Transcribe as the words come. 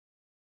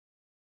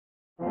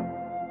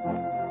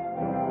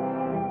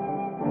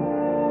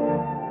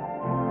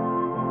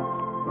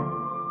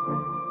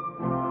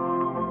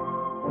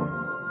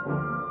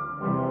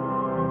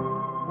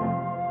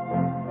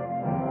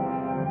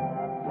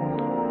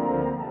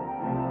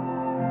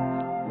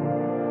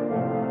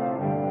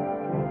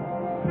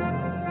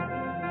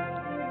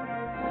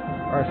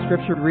Our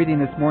scripture reading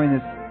this morning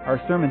is our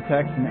sermon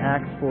text in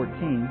Acts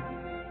 14.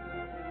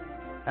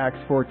 Acts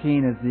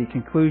 14 is the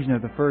conclusion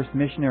of the first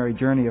missionary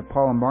journey of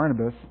Paul and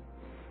Barnabas.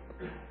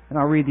 And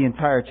I'll read the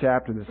entire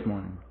chapter this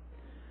morning.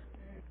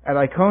 At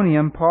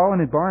Iconium, Paul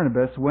and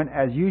Barnabas went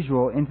as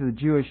usual into the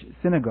Jewish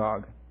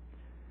synagogue.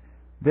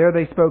 There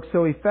they spoke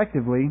so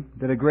effectively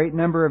that a great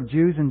number of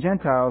Jews and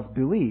Gentiles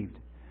believed.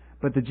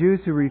 But the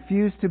Jews who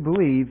refused to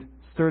believe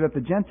stirred up the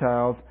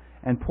Gentiles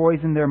and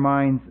poisoned their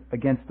minds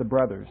against the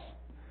brothers.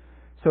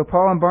 So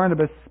Paul and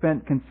Barnabas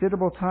spent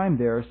considerable time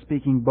there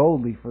speaking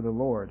boldly for the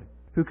Lord,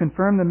 who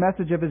confirmed the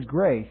message of His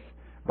grace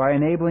by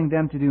enabling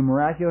them to do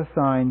miraculous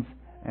signs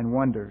and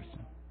wonders.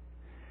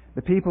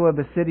 The people of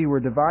the city were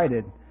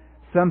divided.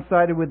 Some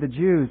sided with the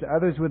Jews,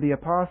 others with the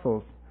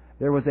apostles.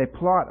 There was a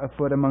plot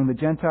afoot among the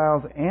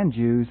Gentiles and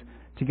Jews,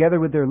 together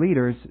with their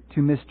leaders,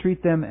 to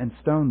mistreat them and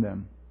stone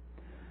them.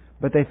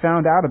 But they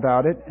found out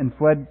about it and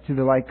fled to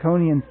the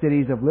Lycaonian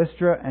cities of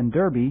Lystra and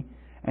Derbe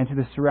and to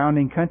the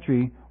surrounding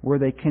country, where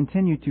they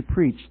continued to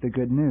preach the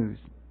good news.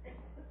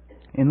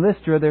 In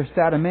Lystra there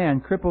sat a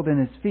man crippled in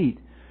his feet,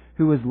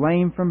 who was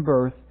lame from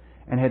birth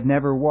and had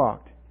never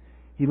walked.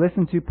 He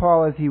listened to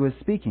Paul as he was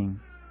speaking.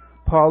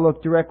 Paul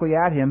looked directly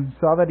at him,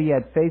 saw that he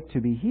had faith to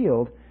be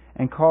healed,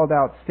 and called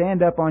out,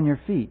 "Stand up on your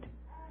feet."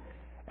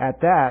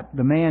 At that,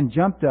 the man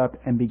jumped up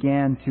and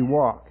began to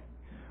walk.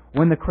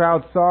 When the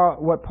crowd saw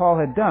what Paul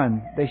had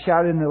done, they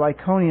shouted in the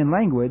Lycaonian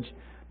language,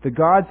 "The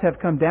gods have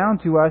come down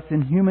to us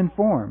in human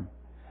form."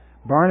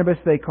 Barnabas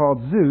they called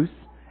Zeus,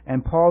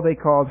 and Paul they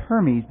called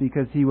Hermes,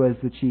 because he was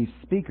the chief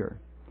speaker.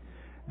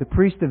 The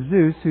priest of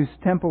Zeus, whose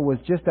temple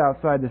was just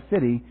outside the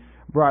city,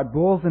 brought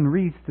bulls and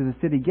wreaths to the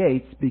city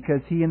gates,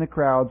 because he and the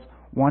crowds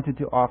wanted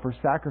to offer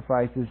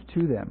sacrifices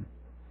to them.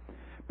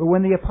 But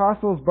when the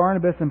apostles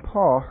Barnabas and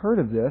Paul heard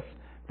of this,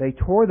 they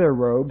tore their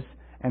robes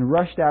and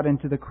rushed out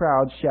into the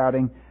crowd,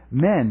 shouting,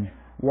 "Men,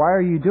 why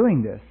are you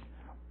doing this?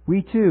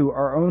 We too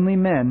are only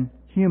men,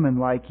 human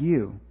like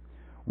you.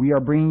 We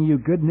are bringing you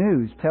good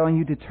news, telling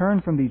you to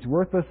turn from these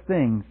worthless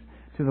things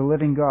to the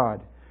living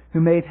God, who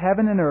made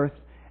heaven and earth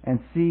and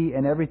sea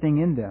and everything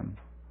in them.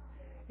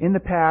 In the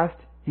past,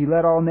 He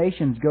let all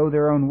nations go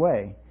their own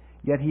way,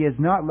 yet He has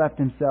not left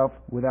Himself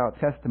without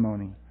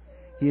testimony.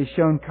 He has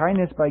shown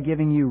kindness by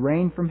giving you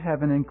rain from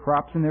heaven and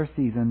crops in their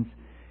seasons.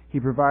 He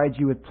provides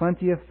you with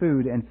plenty of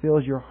food and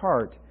fills your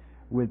heart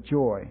with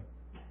joy."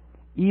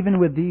 Even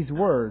with these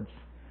words,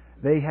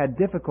 they had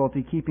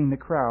difficulty keeping the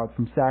crowd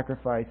from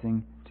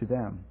sacrificing to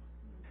them.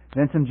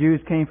 Then some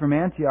Jews came from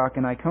Antioch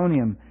and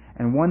Iconium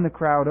and won the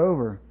crowd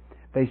over.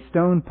 They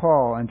stoned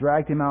Paul and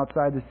dragged him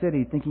outside the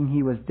city, thinking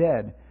he was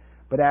dead.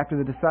 But after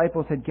the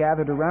disciples had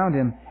gathered around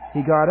him,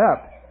 he got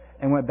up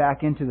and went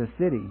back into the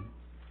city.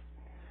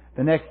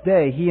 The next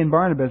day, he and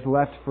Barnabas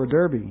left for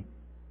Derbe.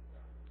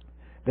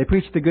 They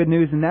preached the good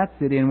news in that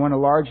city and won a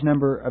large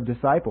number of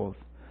disciples.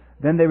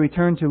 Then they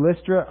returned to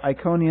Lystra,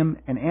 Iconium,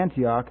 and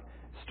Antioch,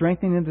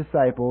 strengthening the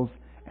disciples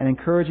and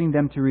encouraging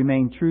them to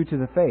remain true to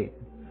the faith.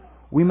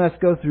 "We must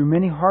go through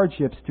many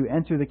hardships to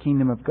enter the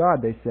kingdom of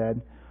God," they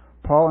said.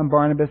 Paul and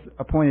Barnabas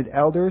appointed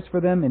elders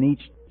for them in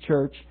each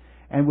church,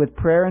 and with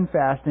prayer and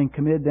fasting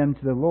committed them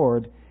to the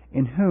Lord,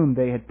 in whom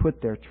they had put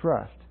their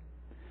trust.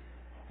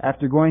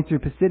 After going through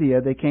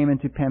Pisidia, they came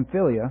into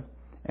Pamphylia,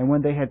 and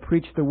when they had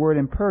preached the word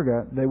in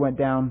Perga, they went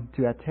down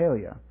to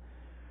Attalia.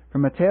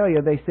 From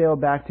Attalia they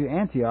sailed back to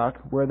Antioch,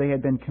 where they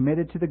had been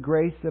committed to the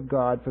grace of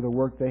God for the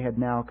work they had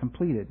now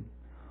completed.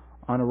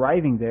 On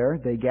arriving there,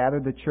 they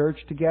gathered the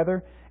church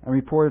together and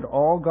reported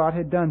all God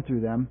had done through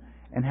them,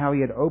 and how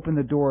He had opened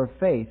the door of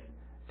faith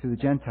to the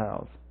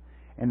Gentiles.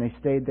 And they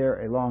stayed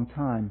there a long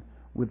time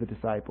with the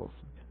disciples.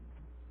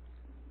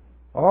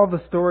 All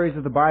the stories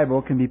of the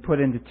Bible can be put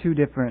into two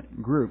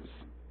different groups.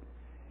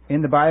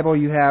 In the Bible,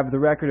 you have the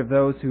record of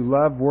those who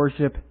love,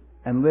 worship,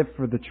 and live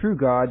for the true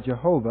God,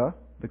 Jehovah,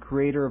 the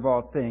creator of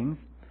all things.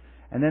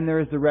 And then there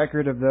is the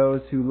record of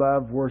those who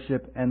love,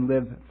 worship, and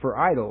live for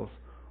idols,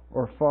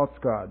 or false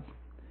gods.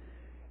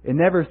 It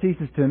never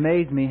ceases to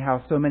amaze me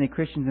how so many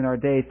Christians in our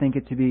day think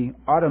it to be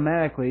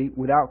automatically,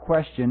 without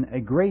question, a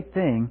great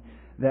thing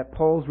that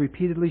polls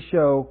repeatedly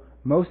show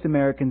most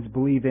Americans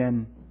believe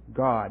in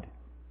God.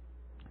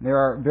 There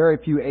are very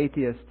few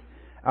atheists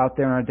out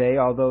there in our day,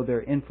 although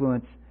their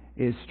influence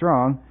is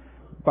strong.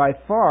 By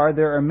far,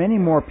 there are many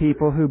more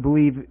people who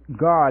believe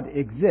God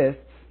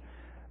exists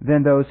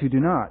than those who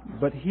do not.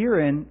 But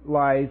herein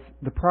lies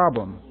the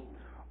problem.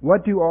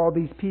 What do all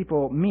these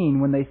people mean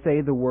when they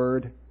say the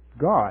word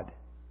God?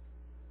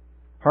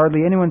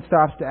 Hardly anyone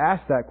stops to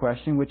ask that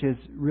question, which is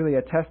really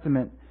a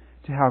testament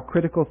to how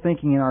critical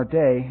thinking in our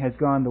day has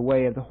gone the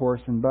way of the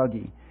horse and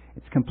buggy.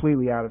 It's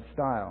completely out of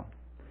style.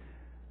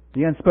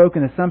 The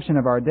unspoken assumption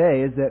of our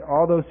day is that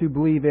all those who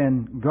believe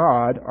in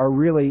God are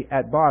really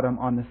at bottom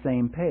on the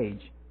same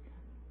page.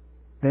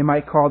 They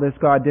might call this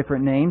God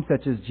different names,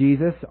 such as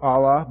Jesus,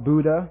 Allah,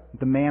 Buddha,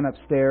 the man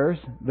upstairs,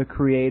 the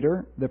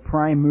Creator, the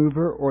prime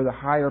mover, or the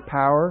higher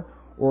power,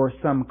 or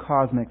some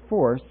cosmic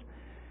force.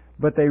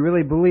 But they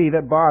really believe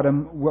at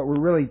bottom what we're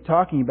really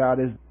talking about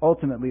is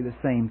ultimately the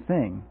same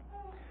thing.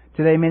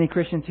 Today, many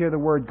Christians hear the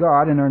word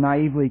God and are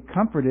naively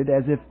comforted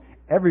as if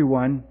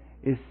everyone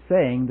is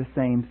saying the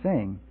same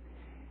thing.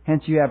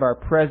 Hence, you have our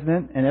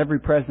president and every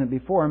president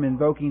before him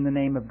invoking the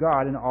name of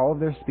God in all of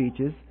their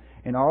speeches,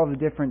 in all of the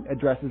different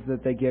addresses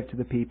that they give to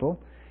the people,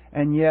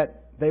 and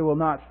yet they will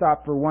not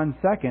stop for 1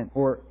 second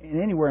or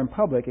anywhere in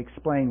public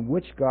explain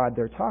which God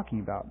they're talking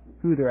about,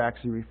 who they're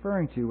actually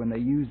referring to when they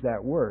use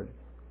that word.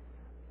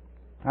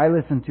 I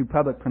listen to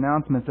public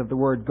pronouncements of the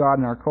word God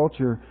in our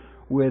culture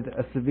with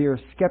a severe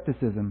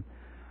skepticism.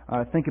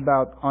 Think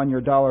about on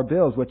your dollar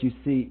bills what you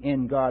see,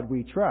 "In God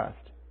we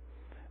trust."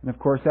 And of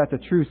course that's a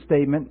true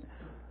statement,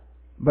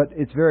 but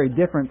it's very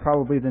different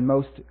probably than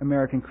most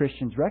American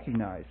Christians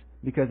recognize,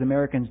 because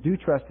Americans do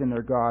trust in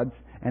their gods,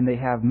 and they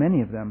have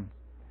many of them.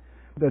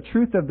 The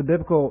truth of the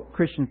biblical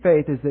Christian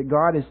faith is that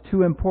God is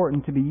too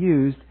important to be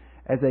used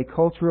as a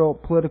cultural,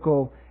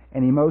 political,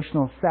 and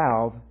emotional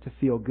salve to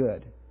feel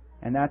good.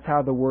 And that's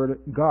how the word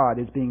God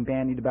is being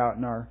bandied about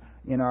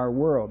in our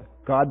world.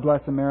 God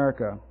bless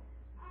America,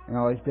 and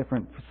all these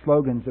different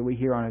slogans that we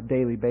hear on a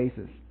daily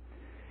basis.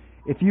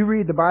 If you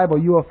read the Bible,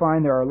 you will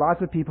find there are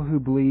lots of people who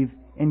believe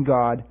in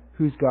God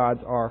whose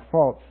gods are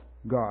false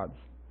gods.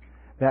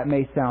 That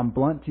may sound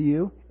blunt to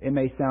you, it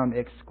may sound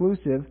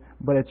exclusive,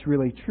 but it's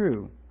really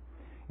true.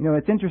 You know,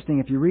 it's interesting,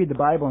 if you read the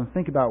Bible and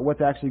think about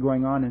what's actually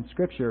going on in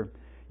Scripture,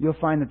 you'll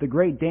find that the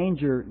great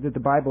danger that the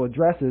Bible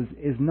addresses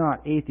is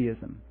not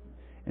atheism.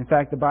 In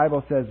fact, the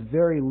Bible says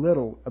very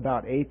little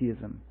about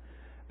atheism.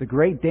 The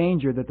great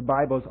danger that the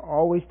Bible is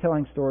always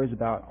telling stories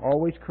about,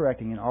 always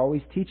correcting, and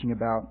always teaching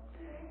about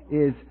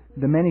is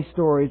the many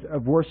stories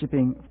of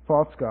worshiping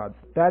false gods.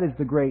 That is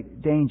the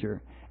great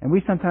danger. And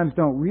we sometimes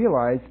don't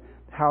realize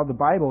how the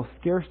Bible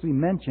scarcely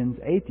mentions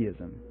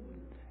atheism.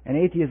 And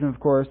atheism, of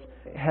course,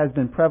 has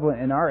been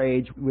prevalent in our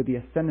age with the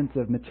ascendance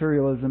of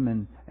materialism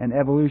and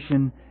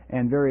evolution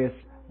and various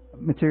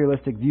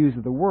materialistic views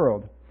of the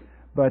world.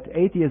 But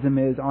atheism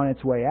is on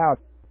its way out.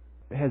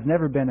 It has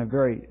never been a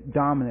very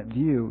dominant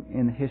view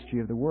in the history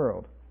of the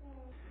world.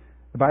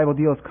 The Bible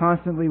deals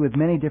constantly with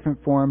many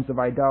different forms of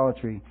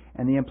idolatry,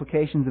 and the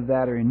implications of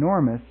that are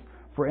enormous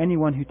for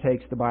anyone who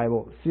takes the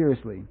Bible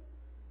seriously.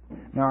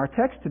 Now, our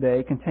text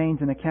today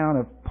contains an account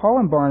of Paul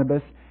and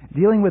Barnabas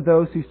dealing with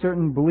those who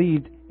certainly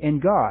believed in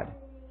God.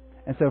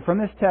 And so from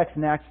this text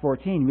in Acts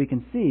 14, we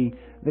can see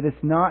that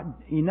it's not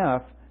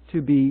enough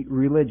to be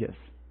religious.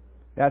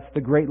 That's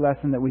the great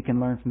lesson that we can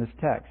learn from this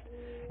text.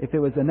 If it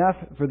was enough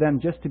for them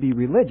just to be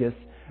religious,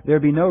 there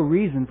would be no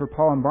reason for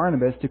Paul and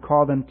Barnabas to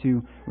call them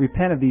to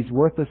repent of these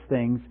worthless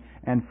things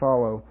and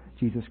follow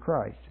Jesus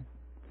Christ.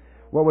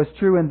 What was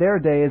true in their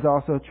day is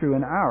also true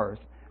in ours.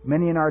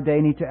 Many in our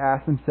day need to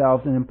ask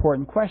themselves an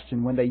important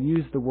question when they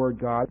use the word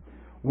God.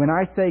 When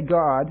I say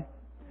God,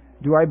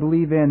 do I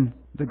believe in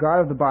the God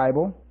of the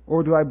Bible,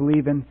 or do I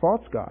believe in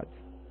false gods?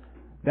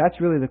 That's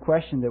really the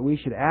question that we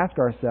should ask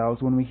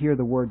ourselves when we hear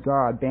the word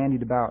God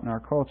bandied about in our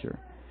culture.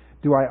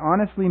 Do I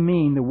honestly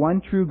mean the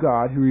one true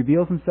God who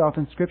reveals himself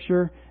in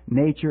Scripture,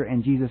 nature,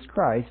 and Jesus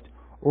Christ,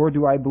 or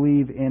do I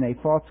believe in a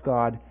false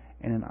God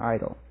and an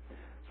idol?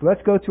 So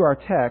let's go to our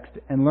text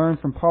and learn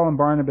from Paul and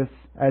Barnabas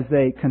as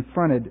they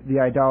confronted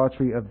the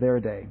idolatry of their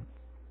day.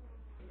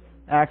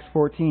 Acts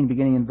 14,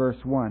 beginning in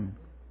verse 1.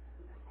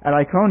 At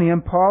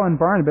Iconium, Paul and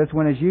Barnabas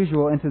went as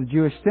usual into the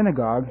Jewish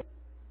synagogue.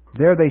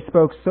 There they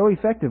spoke so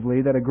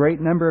effectively that a great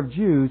number of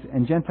Jews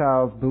and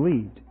Gentiles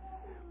believed.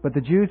 But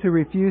the Jews who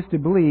refused to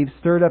believe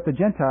stirred up the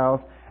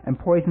Gentiles and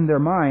poisoned their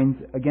minds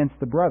against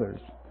the brothers.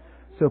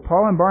 So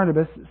Paul and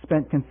Barnabas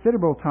spent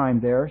considerable time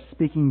there,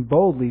 speaking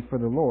boldly for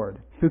the Lord,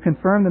 who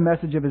confirmed the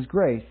message of His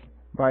grace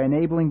by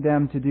enabling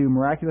them to do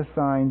miraculous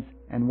signs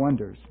and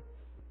wonders.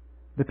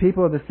 The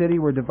people of the city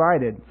were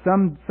divided.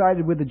 Some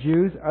sided with the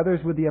Jews, others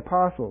with the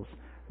apostles.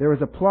 There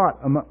was a plot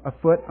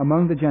afoot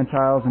among the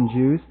Gentiles and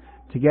Jews,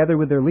 together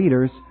with their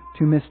leaders,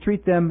 to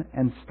mistreat them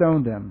and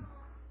stone them.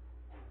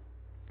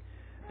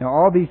 Now,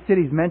 all these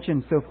cities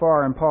mentioned so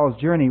far in Paul's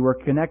journey were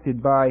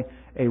connected by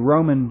a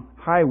Roman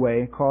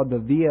highway called the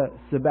Via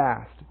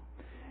Sebaste.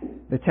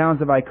 The towns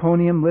of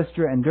Iconium,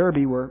 Lystra, and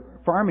Derbe were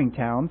farming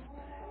towns.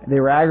 They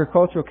were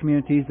agricultural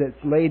communities that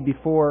laid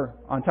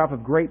on top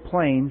of great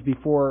plains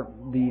before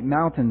the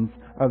mountains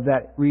of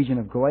that region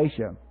of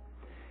Galatia.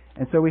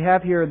 And so we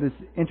have here this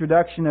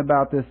introduction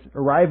about this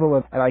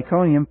arrival at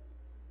Iconium.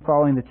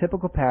 Following the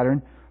typical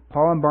pattern,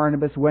 Paul and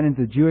Barnabas went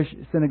into the Jewish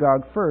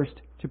synagogue first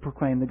to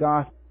proclaim the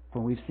gospel.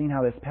 And we've seen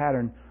how this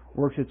pattern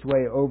works its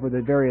way over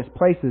the various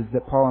places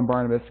that Paul and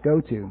Barnabas go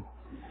to.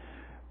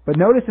 But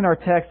notice in our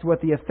text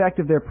what the effect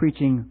of their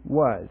preaching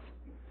was.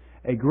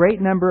 A great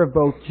number of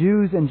both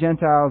Jews and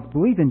Gentiles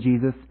believed in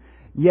Jesus,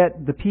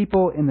 yet the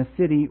people in the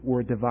city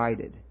were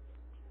divided.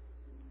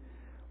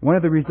 One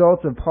of the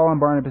results of Paul and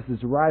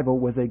Barnabas' arrival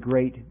was a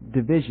great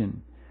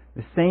division,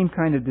 the same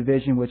kind of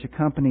division which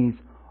accompanies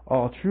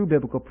all true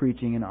biblical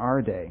preaching in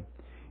our day.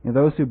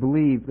 Those who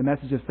believe the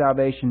message of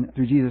salvation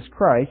through Jesus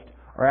Christ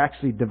are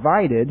actually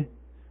divided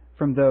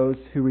from those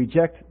who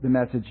reject the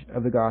message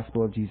of the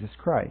gospel of Jesus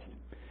Christ.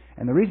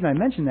 And the reason I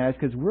mention that is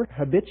because we're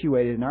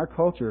habituated in our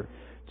culture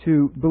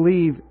to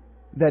believe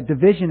that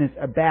division is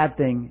a bad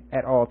thing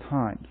at all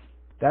times.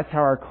 That's how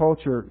our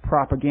culture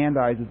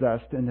propagandizes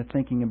us into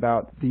thinking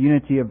about the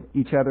unity of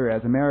each other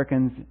as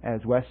Americans,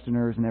 as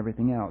Westerners, and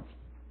everything else.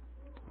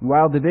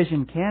 While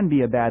division can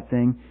be a bad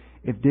thing,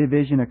 if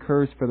division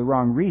occurs for the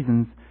wrong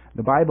reasons,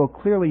 the Bible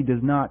clearly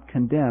does not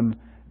condemn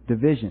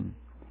division.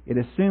 It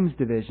assumes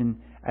division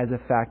as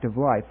a fact of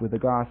life with the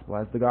gospel.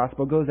 As the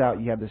gospel goes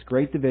out, you have this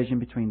great division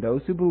between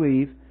those who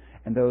believe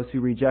and those who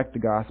reject the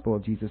gospel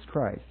of Jesus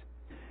Christ.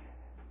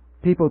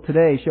 People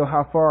today show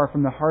how far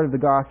from the heart of the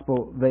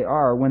gospel they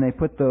are when they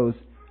put those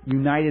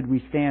 "United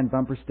We Stand"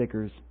 bumper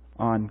stickers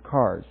on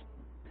cars.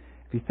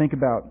 If you think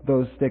about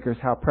those stickers,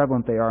 how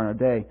prevalent they are in our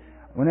day,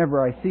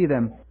 whenever I see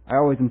them, I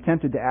always am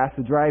tempted to ask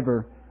the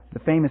driver the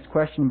famous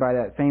question by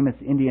that famous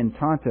Indian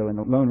Tonto in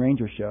the Lone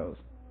Ranger shows.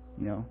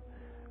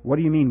 What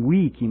do you mean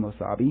we,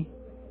 Kimosabe?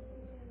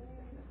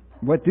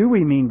 What do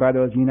we mean by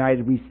those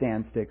United We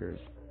Stand stickers?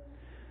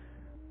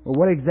 Well,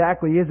 what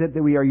exactly is it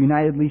that we are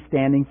unitedly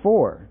standing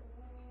for?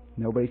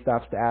 Nobody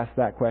stops to ask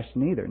that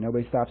question either.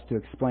 Nobody stops to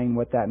explain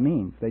what that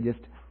means. They just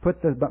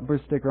put the bumper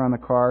sticker on the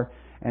car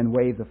and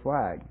wave the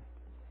flag.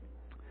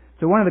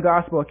 So one of the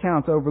gospel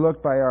accounts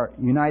overlooked by our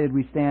United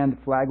We Stand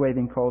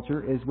flag-waving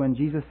culture is when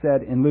Jesus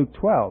said in Luke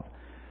 12,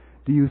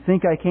 "Do you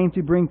think I came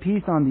to bring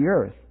peace on the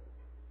earth?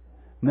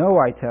 No,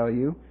 I tell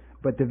you,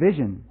 but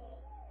division."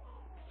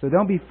 So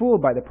don't be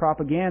fooled by the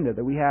propaganda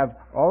that we have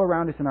all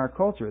around us in our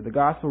culture. The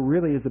gospel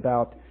really is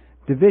about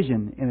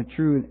division in a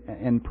true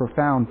and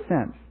profound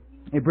sense.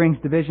 It brings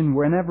division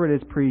whenever it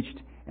is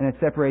preached, and it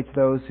separates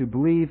those who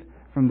believe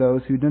from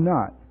those who do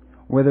not.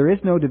 Where there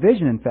is no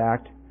division, in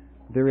fact,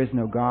 there is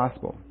no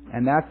gospel.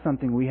 And that's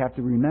something we have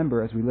to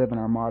remember as we live in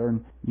our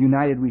modern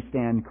United We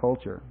Stand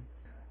culture.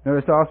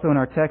 Notice also in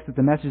our text that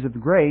the message of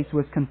grace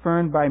was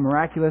confirmed by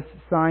miraculous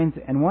signs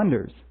and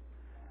wonders.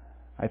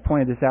 I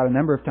pointed this out a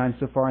number of times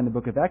so far in the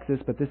book of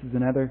Exodus, but this is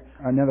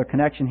another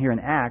connection here in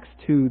Acts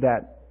to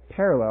that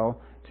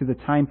parallel to the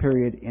time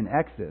period in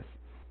Exodus.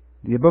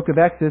 The book of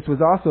Exodus was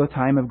also a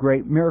time of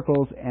great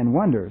miracles and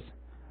wonders.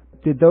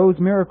 Did those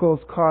miracles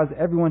cause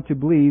everyone to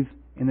believe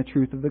in the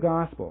truth of the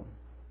gospel?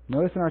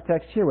 Notice in our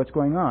text here what's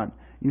going on.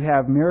 You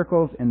have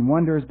miracles and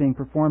wonders being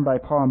performed by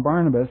Paul and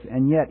Barnabas,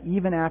 and yet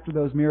even after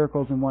those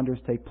miracles and wonders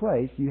take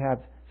place, you have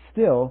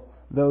still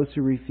those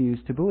who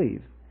refuse to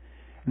believe.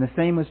 And the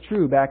same was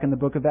true back in the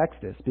book of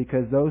Exodus,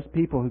 because those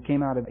people who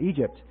came out of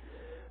Egypt,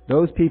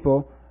 those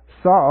people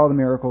saw all the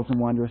miracles and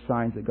wondrous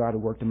signs that God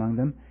had worked among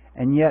them,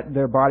 and yet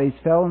their bodies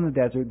fell in the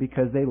desert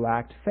because they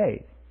lacked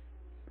faith.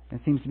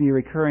 It seems to be a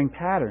recurring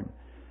pattern.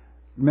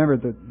 Remember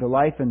the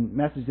life and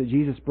message that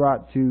Jesus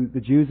brought to the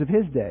Jews of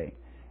His day.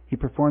 He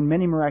performed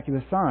many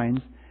miraculous signs,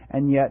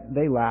 and yet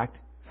they lacked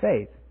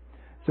faith.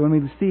 So when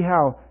we see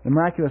how the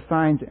miraculous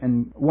signs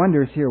and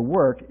wonders here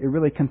work, it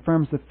really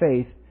confirms the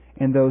faith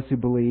in those who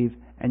believe,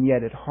 and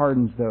yet it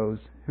hardens those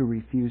who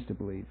refuse to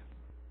believe.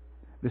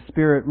 The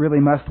Spirit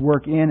really must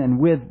work in and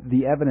with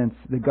the evidence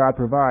that God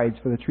provides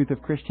for the truth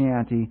of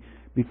Christianity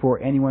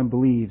before anyone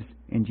believes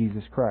in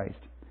Jesus Christ.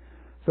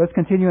 So let's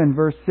continue in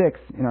verse 6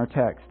 in our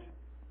text.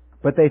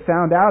 But they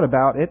found out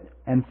about it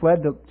and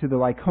fled to the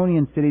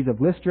Lycaonian cities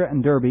of Lystra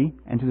and Derbe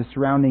and to the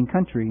surrounding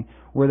country,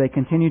 where they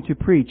continued to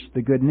preach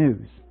the good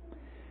news.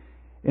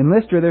 In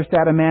Lystra there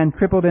sat a man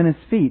crippled in his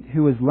feet,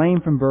 who was lame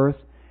from birth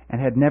and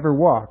had never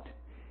walked.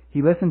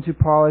 He listened to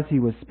Paul as he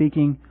was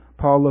speaking.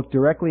 Paul looked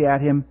directly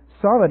at him,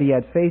 saw that he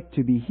had faith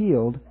to be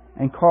healed,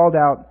 and called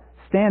out,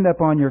 "Stand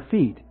up on your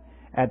feet."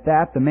 At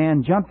that the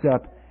man jumped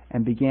up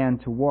and began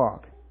to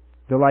walk.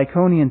 The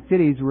Lycaonian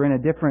cities were in a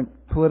different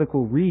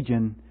political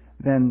region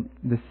than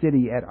the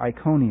city at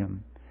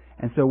Iconium.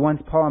 And so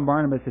once Paul and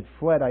Barnabas had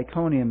fled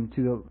Iconium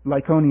to the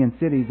Lycaonian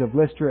cities of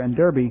Lystra and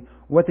Derbe,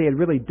 what they had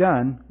really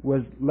done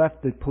was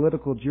left the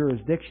political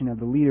jurisdiction of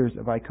the leaders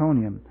of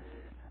Iconium.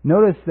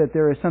 Notice that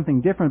there is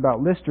something different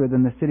about Lystra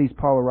than the cities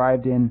Paul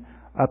arrived in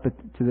up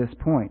to this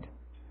point.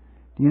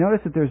 Do you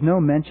notice that there's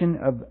no mention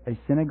of a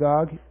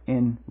synagogue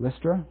in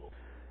Lystra?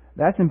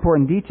 That's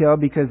important detail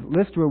because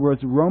Lystra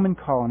was a Roman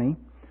colony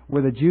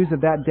where the Jews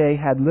of that day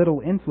had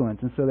little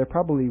influence, and so there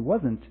probably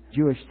wasn't a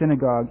Jewish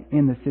synagogue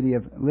in the city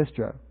of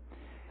Lystra.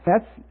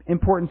 That's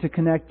important to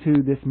connect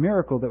to this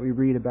miracle that we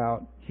read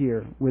about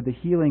here with the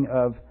healing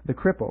of the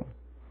cripple.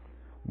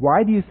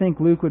 Why do you think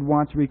Luke would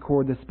want to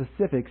record the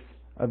specifics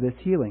of this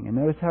healing? And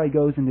notice how he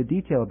goes into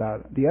detail about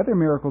it. The other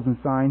miracles and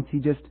signs he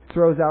just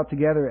throws out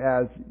together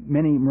as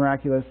many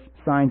miraculous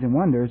signs and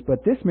wonders,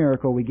 but this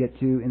miracle we get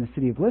to in the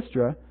city of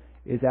Lystra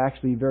is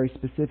actually very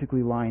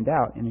specifically lined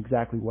out in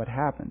exactly what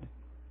happened.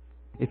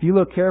 If you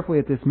look carefully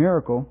at this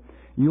miracle,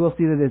 you will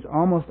see that it is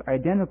almost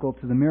identical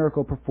to the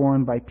miracle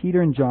performed by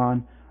Peter and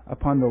John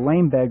upon the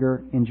lame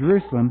beggar in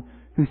Jerusalem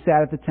who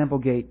sat at the temple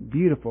gate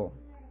beautiful.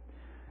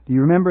 Do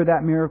you remember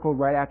that miracle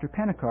right after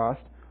Pentecost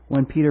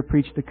when Peter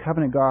preached the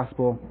covenant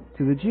gospel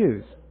to the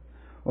Jews?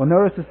 Well,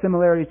 notice the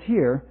similarities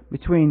here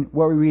between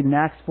what we read in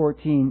Acts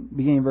 14,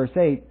 beginning in verse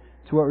 8,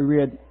 to what we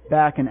read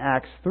back in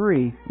Acts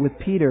 3 with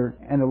Peter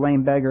and the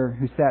lame beggar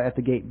who sat at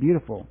the gate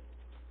beautiful.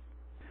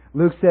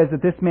 Luke says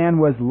that this man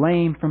was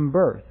lame from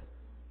birth.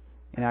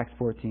 in Acts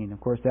 14. Of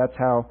course, that's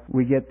how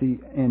we get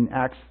in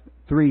Acts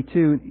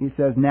 3:2, he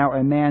says, "Now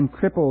a man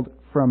crippled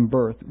from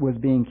birth was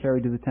being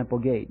carried to the temple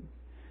gate."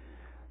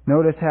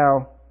 Notice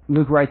how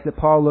Luke writes that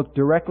Paul looked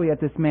directly at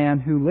this man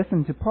who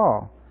listened to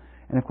Paul.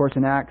 And of course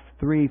in Acts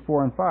 3,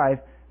 4, and 5,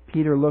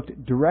 Peter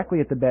looked directly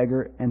at the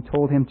beggar and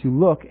told him to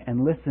look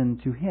and listen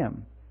to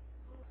him.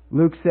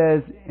 Luke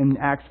says in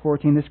Acts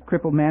 14, this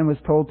crippled man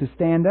was told to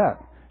stand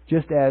up,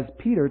 just as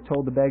Peter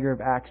told the beggar of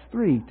Acts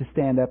 3 to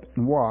stand up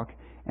and walk.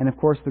 And of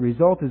course the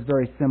result is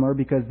very similar,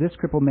 because this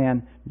crippled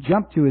man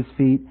jumped to his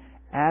feet,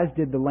 as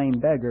did the lame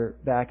beggar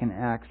back in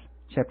Acts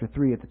chapter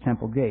 3 at the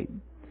temple gate.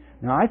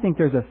 Now I think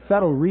there's a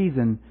subtle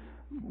reason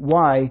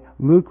why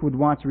Luke would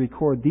want to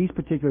record these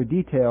particular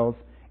details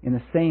in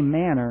the same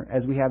manner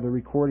as we have the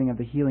recording of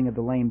the healing of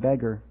the lame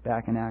beggar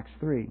back in Acts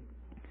 3.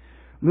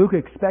 Luke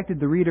expected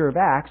the reader of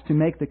Acts to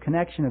make the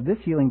connection of this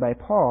healing by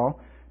Paul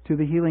to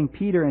the healing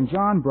Peter and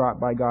John brought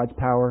by God's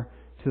power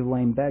to the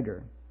lame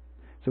beggar.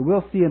 So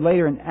we'll see it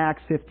later in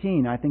Acts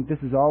 15. I think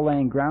this is all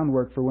laying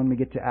groundwork for when we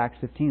get to Acts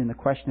 15 and the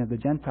question of the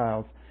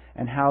Gentiles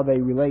and how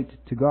they relate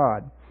to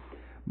God.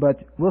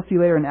 But we'll see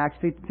later in Acts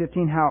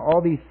 15 how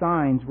all these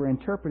signs were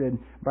interpreted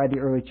by the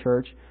early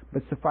church.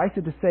 But suffice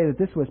it to say that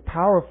this was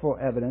powerful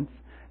evidence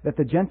that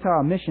the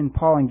Gentile mission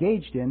Paul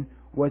engaged in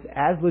was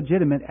as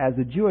legitimate as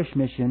the Jewish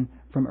mission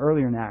from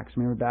earlier in Acts.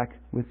 Remember back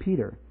with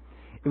Peter.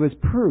 It was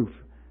proof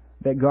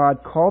that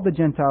God called the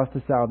Gentiles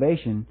to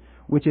salvation,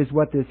 which is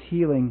what this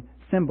healing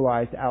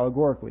symbolized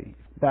allegorically.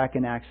 Back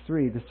in Acts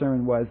 3, the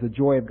sermon was the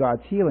joy of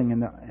God's healing,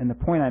 and the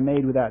point I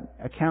made with that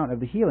account of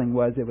the healing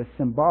was it was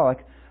symbolic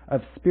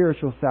of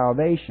spiritual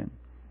salvation.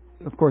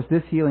 Of course,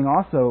 this healing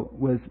also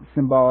was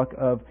symbolic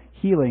of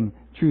healing,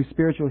 true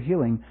spiritual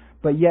healing,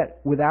 but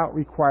yet without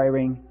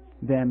requiring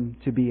them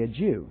to be a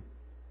Jew.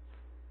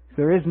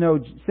 There is no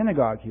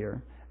synagogue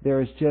here.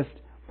 There is just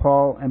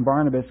Paul and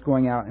Barnabas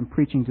going out and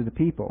preaching to the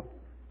people.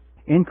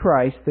 In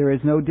Christ, there is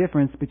no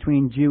difference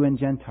between Jew and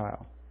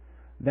Gentile.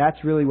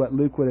 That's really what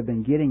Luke would have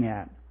been getting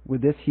at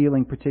with this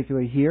healing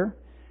particularly here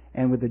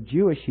and with the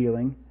Jewish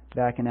healing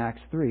back in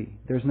Acts 3.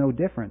 There's no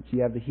difference.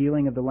 You have the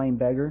healing of the lame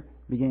beggar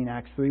beginning in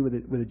Acts 3 with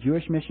a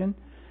Jewish mission,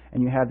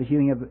 and you have the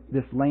healing of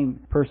this lame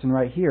person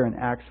right here in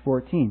Acts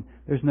 14.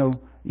 There's no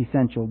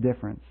essential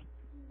difference.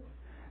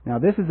 Now,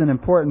 this is an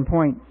important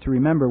point to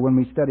remember when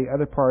we study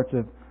other parts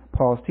of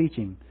Paul's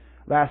teaching.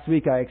 Last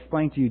week I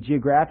explained to you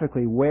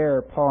geographically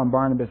where Paul and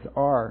Barnabas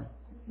are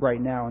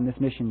right now in this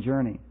mission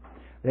journey.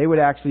 They would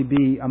actually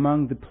be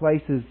among the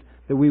places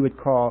that we would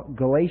call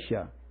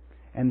Galatia.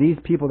 And these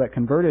people that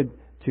converted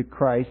to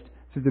Christ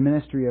through the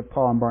ministry of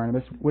Paul and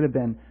Barnabas would have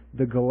been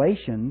the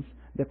Galatians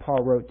that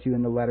Paul wrote to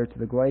in the letter to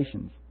the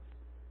Galatians.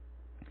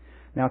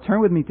 Now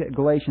turn with me to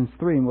Galatians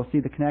 3 and we'll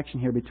see the connection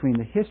here between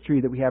the history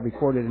that we have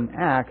recorded in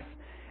Acts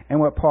and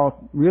what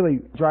Paul really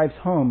drives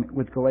home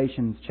with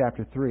Galatians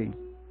chapter 3.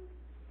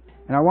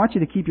 And I want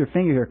you to keep your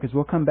finger here because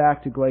we'll come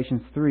back to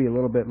Galatians 3 a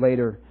little bit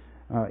later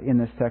in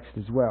this text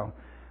as well.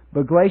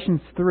 But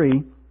Galatians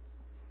 3,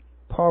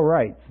 Paul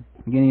writes,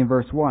 beginning in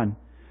verse 1,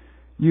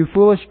 "You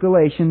foolish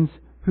Galatians,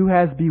 who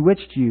has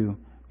bewitched you?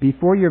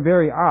 Before your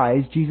very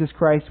eyes, Jesus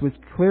Christ was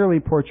clearly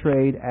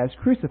portrayed as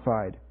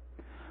crucified.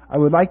 I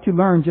would like to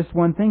learn just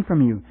one thing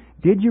from you.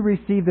 Did you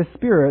receive the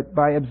Spirit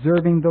by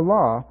observing the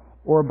law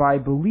or by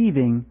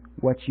believing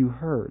what you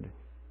heard?"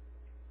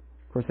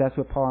 Of course, that's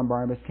what Paul and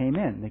Barnabas came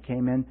in. They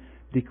came in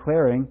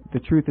declaring the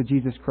truth of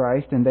Jesus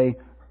Christ, and they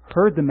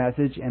heard the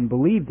message and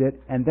believed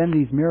it, and then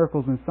these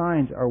miracles and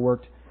signs are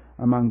worked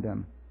among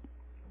them.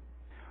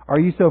 "Are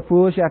you so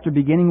foolish after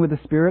beginning with the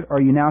Spirit? Or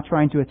are you now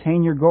trying to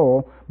attain your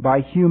goal by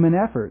human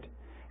effort?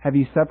 Have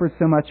you suffered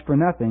so much for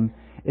nothing,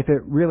 if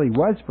it really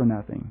was for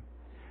nothing?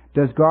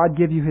 Does God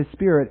give you His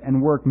Spirit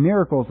and work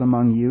miracles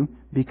among you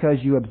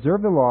because you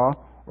observe the law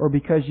or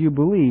because you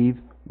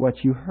believe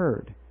what you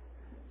heard?"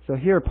 So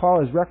here Paul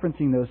is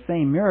referencing those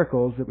same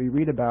miracles that we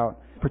read about,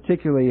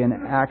 particularly in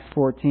Acts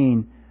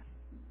 14.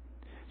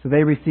 So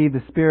they received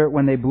the Spirit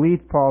when they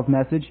believed Paul's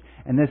message,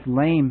 and this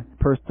lame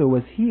person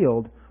was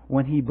healed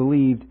when he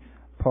believed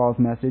Paul's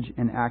message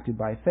and acted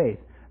by faith,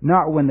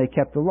 not when they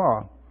kept the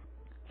law.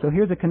 So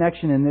here's a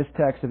connection in this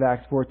text of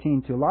Acts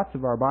 14 to lots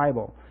of our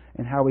Bible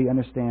and how we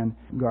understand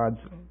God's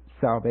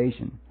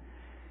salvation.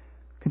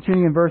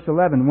 Continuing in verse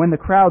 11, "When the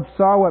crowd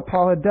saw what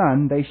Paul had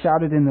done, they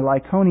shouted in the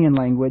Lycaonian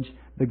language,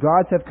 'The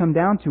gods have come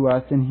down to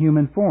us in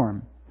human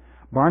form.'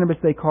 Barnabas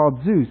they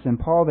called Zeus, and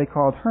Paul they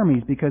called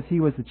Hermes because he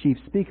was the chief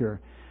speaker.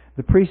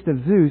 The priest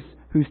of Zeus,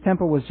 whose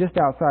temple was just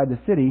outside the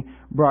city,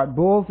 brought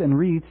bulls and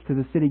wreaths to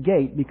the city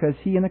gate because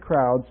he and the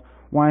crowds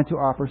wanted to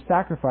offer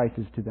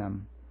sacrifices to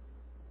them."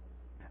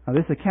 Now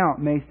this account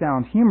may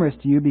sound humorous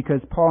to you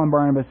because Paul and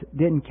Barnabas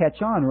didn't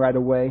catch on right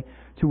away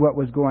to what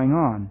was going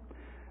on.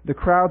 The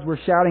crowds were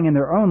shouting in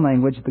their own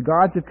language, "The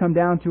gods have come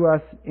down to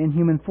us in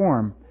human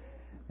form."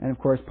 And of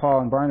course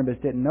Paul and Barnabas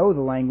didn't know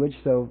the language,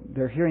 so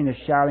they're hearing this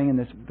shouting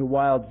and the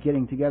wild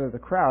getting together of the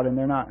crowd, and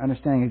they're not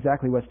understanding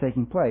exactly what's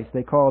taking place.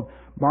 They called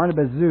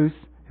Barnabas Zeus,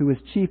 who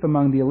was chief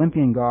among the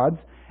Olympian gods,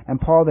 and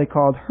Paul they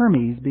called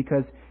Hermes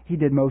because he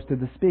did most of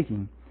the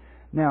speaking.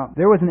 Now,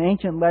 there was an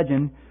ancient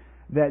legend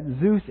that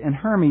Zeus and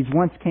Hermes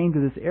once came to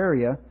this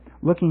area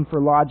looking for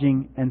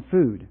lodging and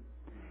food.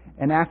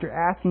 And after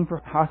asking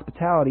for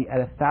hospitality at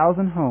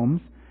 1,000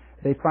 homes,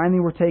 they finally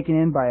were taken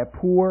in by a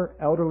poor,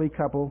 elderly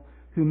couple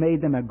who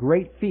made them a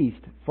great feast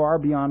far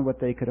beyond what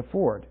they could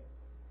afford.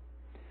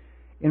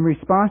 In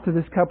response to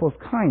this couple's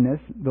kindness,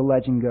 the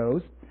legend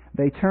goes,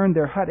 they turned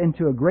their hut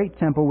into a great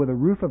temple with a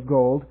roof of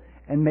gold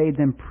and made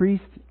them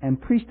priests and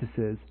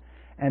priestesses.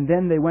 And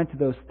then they went to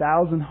those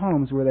 1,000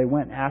 homes where they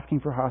went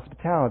asking for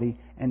hospitality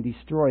and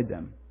destroyed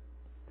them.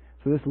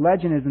 So this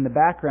legend is in the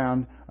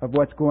background of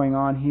what's going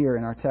on here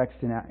in our text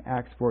in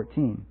Acts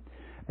 14.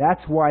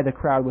 That's why the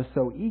crowd was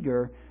so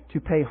eager to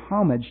pay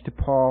homage to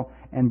Paul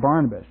and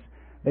Barnabas.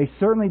 They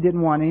certainly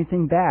didn't want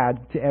anything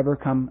bad to ever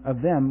come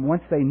of them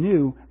once they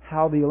knew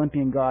how the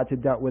Olympian gods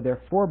had dealt with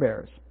their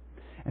forebears.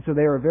 And so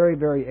they were very,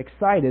 very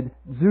excited.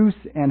 Zeus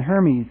and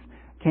Hermes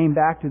came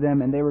back to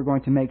them, and they were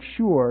going to make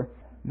sure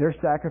their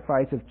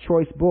sacrifice of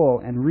choice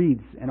bull and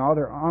wreaths and all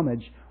their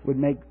homage would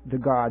make the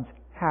gods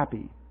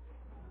happy.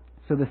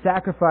 So the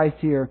sacrifice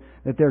here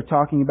that they're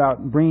talking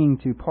about bringing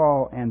to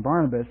Paul and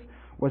Barnabas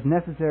was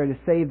necessary to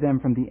save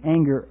them from the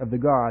anger of the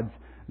gods,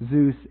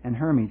 Zeus and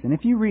Hermes. And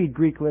if you read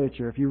Greek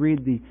literature, if you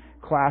read the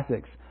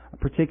classics,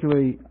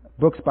 particularly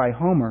books by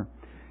Homer,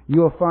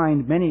 you will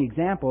find many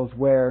examples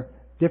where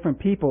different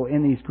people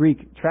in these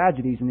Greek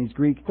tragedies and these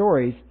Greek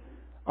stories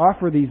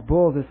offer these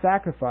bulls as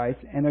sacrifice,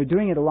 and they're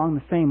doing it along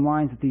the same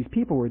lines that these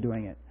people were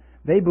doing it.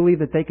 They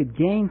believed that they could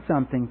gain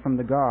something from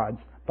the gods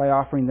by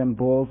offering them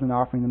bulls and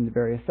offering them the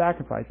various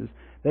sacrifices.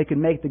 They could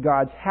make the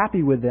gods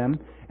happy with them,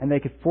 and they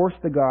could force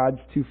the gods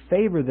to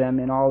favor them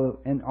in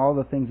all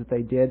the things that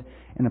they did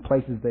and the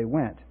places they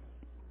went.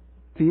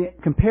 If you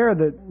compare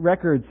the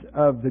records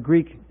of the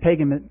Greek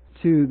pagan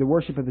to the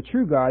worship of the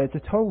true God, it's a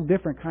total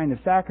different kind of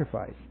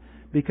sacrifice,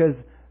 because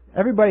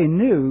everybody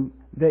knew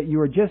that you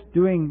were just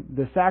doing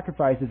the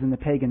sacrifices in the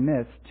pagan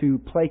myths to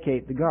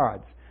placate the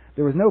gods.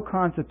 There was no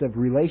concept of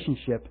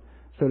relationship,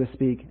 so to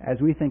speak,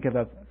 as we think of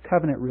a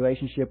covenant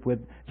relationship with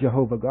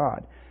Jehovah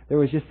God. There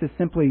was just a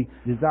simply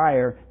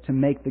desire to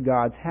make the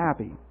gods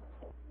happy.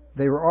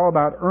 They were all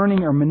about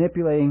earning or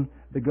manipulating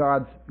the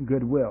gods'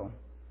 goodwill.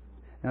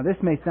 Now, this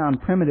may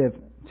sound primitive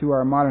to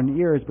our modern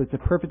ears, but it's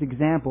a perfect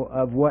example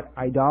of what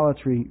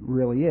idolatry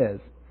really is.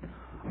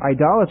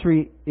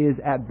 Idolatry is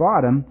at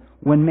bottom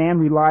when man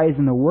relies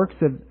on the works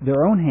of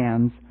their own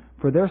hands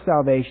for their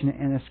salvation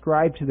and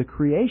ascribe to the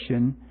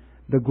creation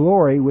the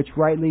glory which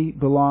rightly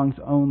belongs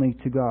only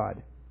to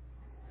God.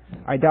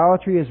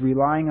 Idolatry is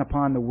relying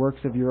upon the works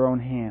of your own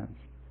hands.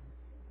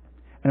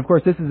 And of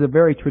course, this is a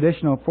very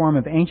traditional form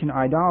of ancient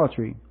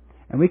idolatry.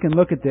 And we can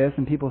look at this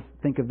and people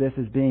think of this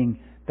as being,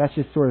 that's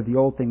just sort of the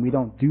old thing. We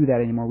don't do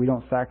that anymore. We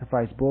don't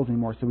sacrifice bulls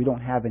anymore, so we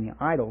don't have any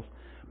idols.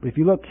 But if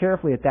you look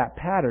carefully at that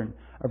pattern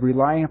of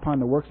relying upon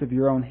the works of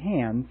your own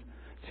hands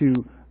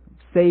to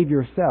save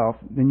yourself,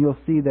 then you'll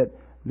see that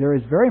there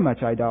is very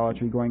much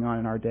idolatry going on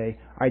in our day.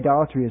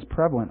 Idolatry is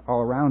prevalent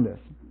all around us.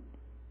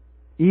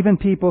 Even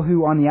people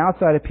who on the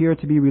outside appear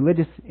to be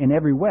religious in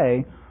every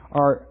way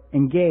are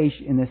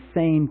engaged in the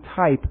same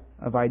type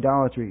of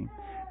idolatry.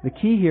 The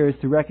key here is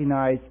to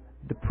recognize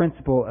the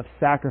principle of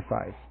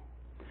sacrifice.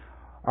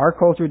 Our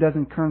culture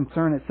doesn't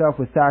concern itself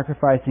with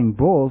sacrificing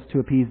bulls to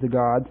appease the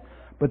gods,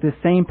 but this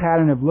same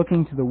pattern of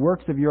looking to the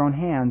works of your own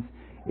hands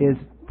is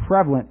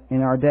prevalent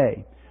in our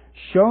day.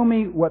 Show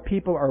me what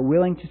people are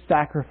willing to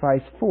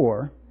sacrifice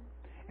for,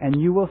 and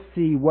you will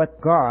see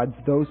what gods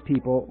those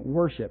people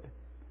worship.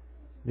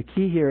 The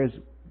key here is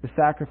the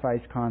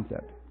sacrifice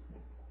concept.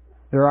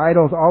 There are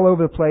idols all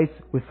over the place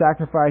with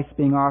sacrifice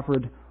being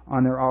offered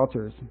on their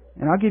altars.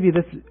 And I'll give you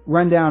this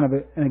rundown of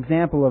an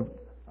example of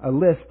a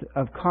list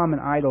of common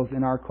idols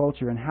in our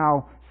culture and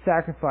how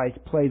sacrifice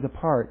plays a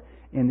part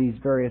in these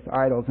various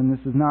idols. And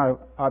this is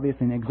not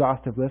obviously an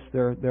exhaustive list.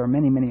 There are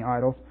many, many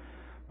idols.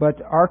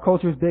 But our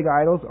culture's big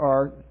idols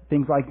are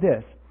things like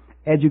this.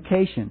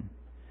 Education.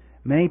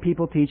 Many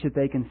people teach that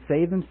they can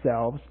save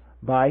themselves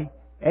by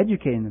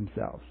educating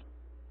themselves.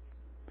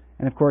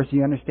 And of course,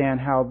 you understand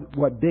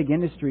what big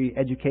industry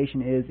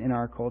education is in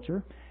our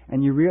culture,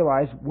 and you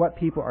realize what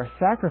people are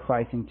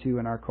sacrificing to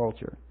in our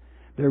culture.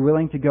 They're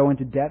willing to go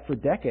into debt for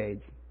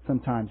decades,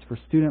 sometimes, for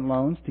student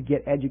loans, to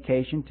get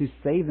education, to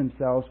save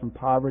themselves from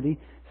poverty,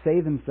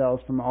 save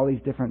themselves from all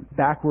these different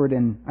backward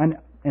and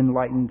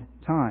unenlightened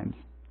times.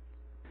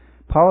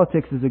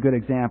 Politics is a good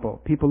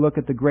example. People look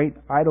at the great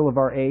idol of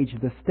our age,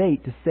 the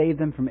state, to save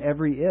them from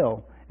every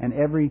ill and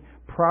every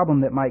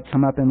problem that might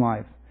come up in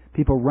life.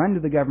 People run to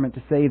the government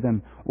to save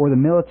them, or the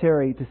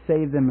military to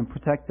save them and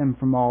protect them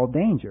from all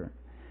danger.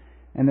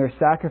 And their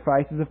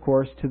sacrifices, of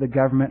course, to the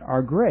government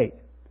are great.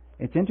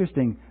 It's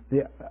interesting,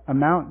 the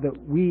amount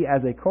that we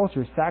as a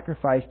culture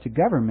sacrifice to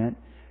government,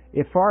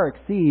 it far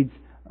exceeds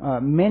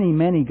many,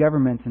 many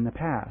governments in the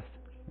past.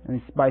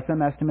 And by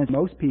some estimates,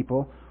 most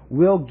people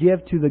will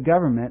give to the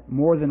government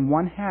more than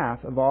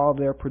 1/2 of all of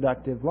their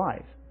productive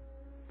life.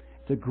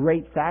 It's a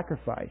great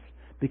sacrifice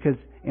because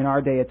in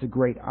our day it's a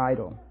great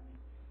idol.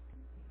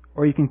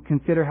 Or you can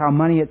consider how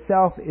money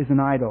itself is an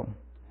idol.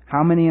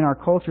 How many in our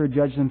culture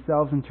judge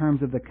themselves in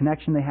terms of the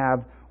connection they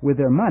have with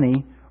their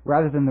money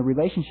rather than the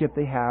relationship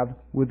they have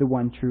with the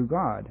one true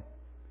God?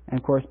 And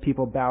of course,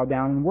 people bow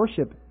down and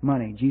worship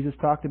money. Jesus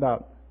talked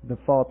about the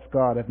false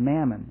god of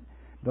mammon,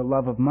 the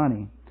love of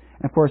money.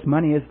 And of course,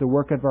 money is the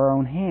work of our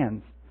own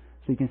hands.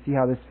 So you can see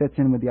how this fits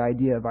in with the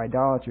idea of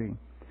idolatry.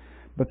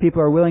 But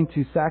people are willing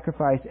to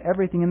sacrifice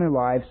everything in their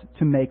lives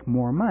to make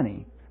more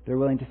money. They're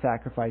willing to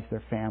sacrifice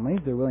their families.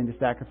 They're willing to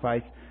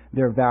sacrifice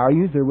their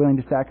values. They're willing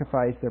to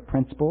sacrifice their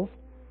principles.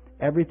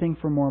 Everything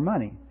for more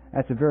money.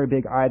 That's a very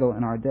big idol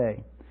in our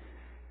day.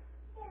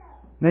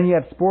 Then you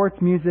have sports,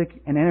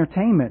 music, and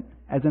entertainment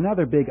as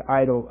another big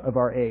idol of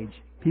our age.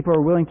 People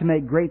are willing to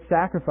make great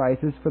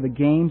sacrifices for the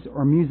games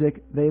or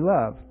music they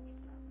love.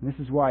 And this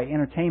is why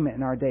entertainment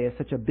in our day is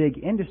such a big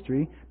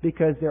industry,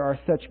 because there are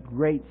such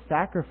great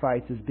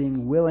sacrifices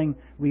being willingly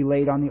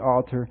laid on the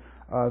altar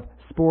of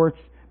sports,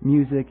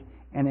 music,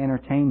 and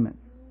entertainment.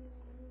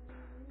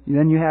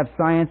 Then you have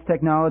science,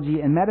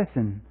 technology, and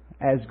medicine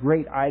as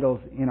great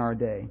idols in our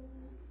day.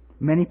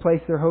 Many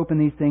place their hope in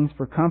these things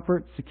for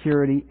comfort,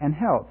 security, and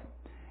health.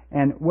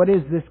 And what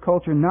is this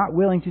culture not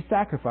willing to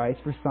sacrifice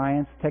for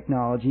science,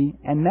 technology,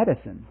 and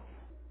medicine?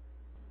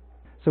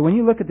 So when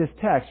you look at this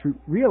text,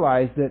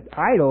 realize that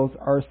idols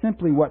are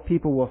simply what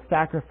people will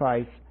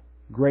sacrifice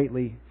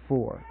greatly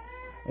for.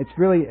 It's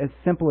really as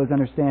simple as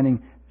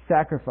understanding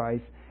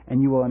sacrifice,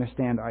 and you will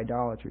understand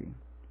idolatry.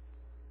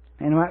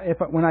 And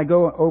when I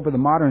go over the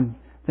modern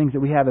things that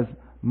we have as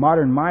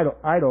modern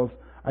idols,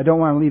 I don't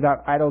want to leave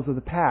out idols of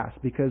the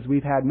past, because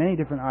we've had many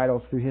different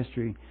idols through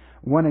history.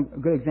 One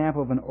good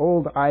example of an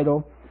old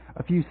idol,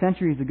 a few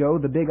centuries ago,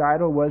 the big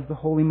idol was the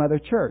Holy Mother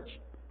Church.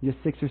 Just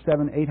 600 or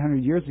 700,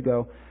 800 years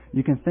ago,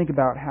 you can think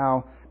about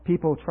how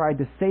people tried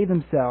to save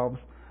themselves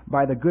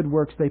by the good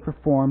works they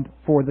performed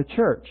for the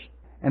church.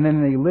 And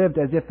then they lived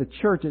as if the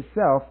church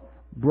itself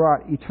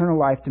brought eternal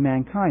life to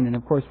mankind. And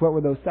of course, what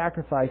were those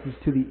sacrifices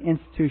to the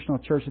institutional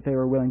church that they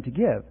were willing to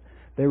give?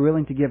 They were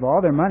willing to give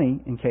all their money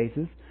in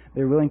cases.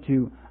 They were willing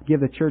to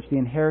give the church the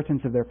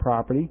inheritance of their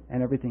property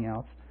and everything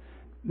else.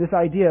 This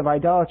idea of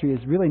idolatry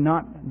is really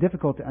not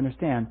difficult to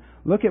understand.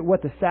 Look at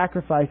what the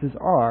sacrifices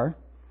are,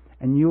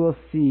 and you will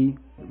see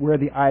where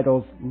the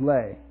idols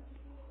lay.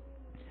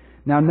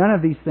 Now, none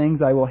of these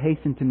things, I will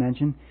hasten to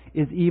mention,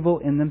 is evil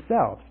in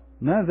themselves.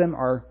 None of them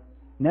are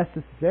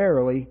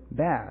necessarily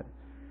bad.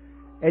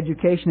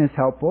 Education is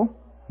helpful.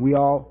 We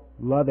all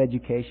love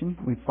education.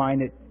 We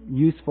find it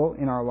useful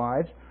in our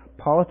lives.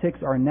 Politics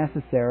are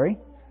necessary.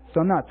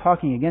 So I'm not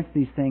talking against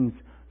these things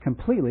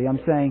completely. I'm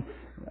saying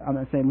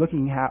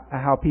looking at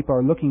how people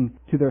are looking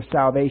to their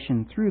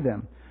salvation through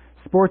them.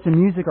 Sports and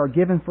music are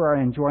given for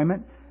our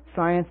enjoyment.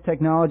 Science,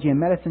 technology, and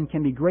medicine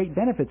can be great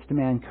benefits to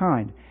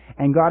mankind.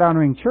 And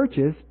God-honoring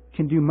churches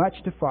can do much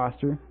to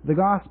foster the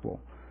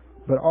gospel.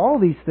 But all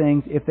these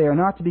things, if they are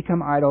not to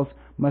become idols,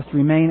 must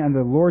remain under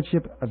the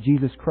lordship of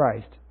Jesus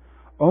Christ.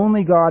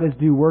 Only God is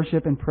due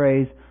worship and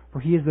praise, for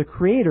He is the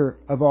creator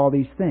of all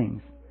these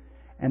things.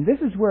 And this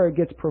is where it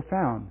gets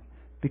profound.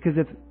 Because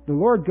if the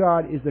Lord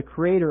God is the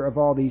creator of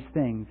all these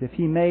things, if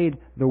He made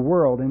the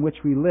world in which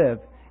we live,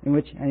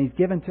 and He's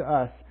given to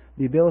us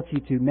the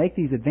ability to make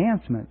these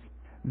advancements,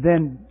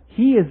 then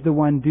He is the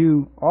one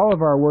due all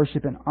of our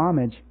worship and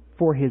homage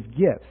for His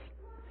gifts.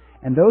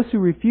 And those who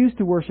refuse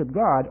to worship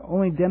God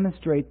only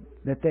demonstrate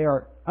that they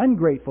are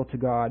ungrateful to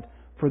God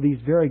for these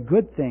very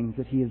good things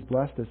that He has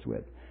blessed us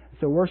with.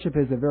 So worship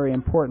is a very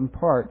important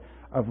part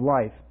of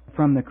life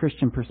from the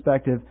Christian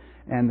perspective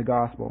and the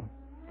gospel.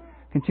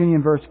 Continue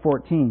in verse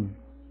 14.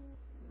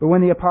 But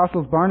when the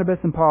apostles Barnabas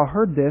and Paul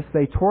heard this,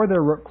 they tore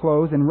their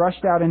clothes and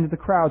rushed out into the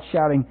crowd,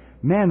 shouting,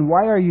 "Men,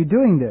 why are you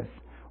doing this?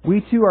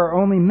 We too are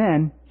only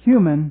men,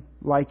 human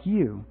like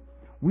you.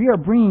 We are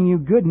bringing you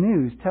good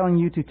news, telling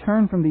you to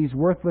turn from these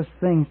worthless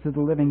things to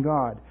the living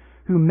God,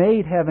 who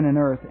made heaven and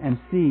earth and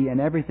sea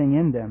and everything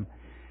in them.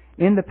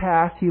 In the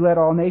past He let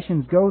all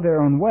nations go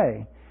their own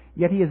way,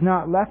 yet He has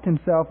not left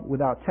Himself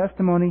without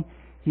testimony.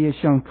 He has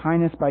shown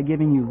kindness by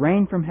giving you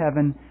rain from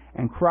heaven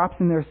and crops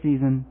in their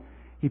season.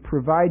 He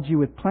provides you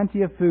with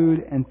plenty of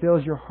food and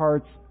fills your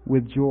hearts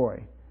with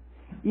joy."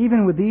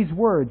 Even with these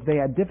words, they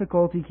had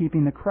difficulty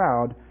keeping the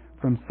crowd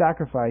from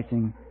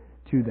sacrificing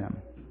to them.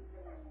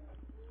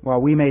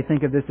 While we may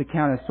think of this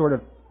account as sort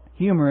of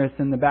humorous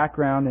in the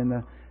background and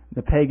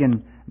the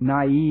pagan,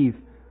 naive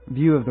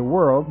view of the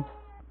world,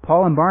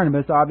 Paul and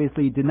Barnabas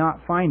obviously did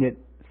not find it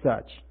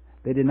such.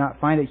 They did not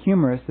find it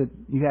humorous that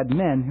you had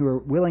men who were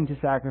willing to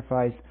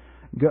sacrifice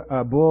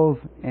bulls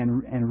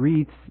and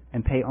wreaths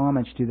and pay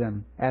homage to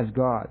them as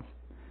gods.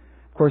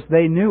 Of course,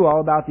 they knew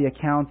all about the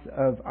accounts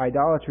of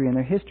idolatry in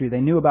their history. They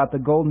knew about the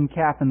golden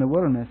calf in the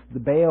wilderness, the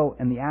Baal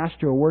and the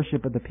Astro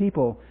worship of the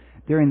people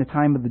during the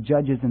time of the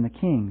judges and the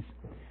kings.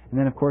 And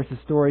then, of course, the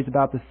stories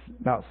about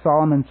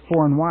Solomon's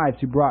foreign wives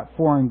who brought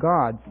foreign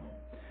gods.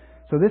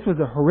 So this was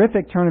a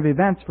horrific turn of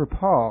events for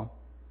Paul.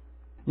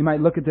 You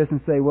might look at this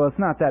and say, well, it's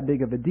not that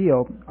big of a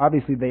deal.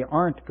 Obviously, they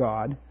aren't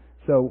God.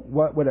 So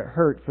what would it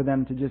hurt for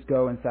them to just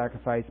go and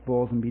sacrifice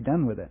bulls and be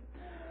done with it?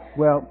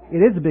 Well, it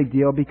is a big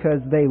deal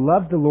because they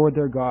loved the Lord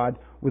their God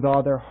with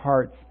all their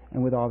hearts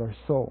and with all their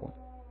soul.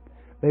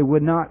 They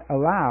would not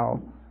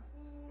allow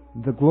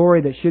the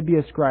glory that should be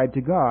ascribed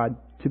to God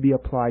to be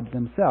applied to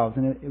themselves.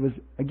 And it was,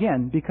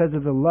 again, because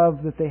of the love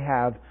that they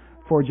have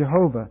for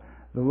Jehovah,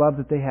 the love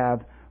that they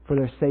have for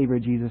their Savior,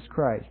 Jesus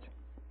Christ.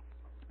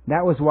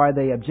 That was why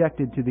they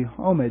objected to the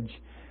homage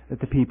that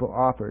the people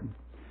offered.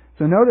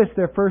 So notice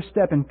their first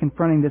step in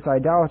confronting this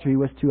idolatry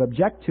was to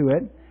object to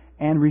it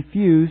and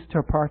refuse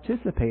to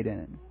participate in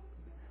it.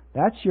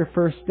 That's your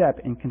first step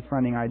in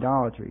confronting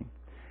idolatry.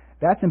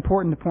 That's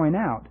important to point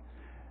out.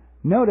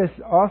 Notice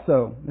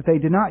also that they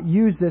did not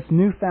use this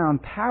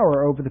newfound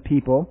power over the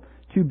people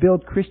to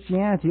build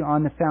Christianity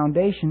on the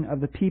foundation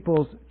of the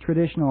people's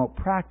traditional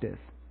practice.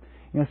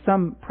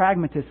 Some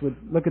pragmatists would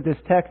look at this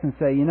text and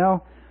say,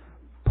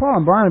 Paul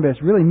and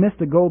Barnabas really missed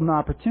a golden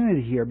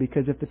opportunity here,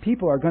 because if the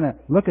people are going to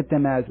look at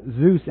them as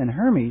Zeus and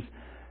Hermes,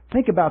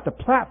 think about the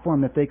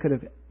platform that they could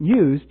have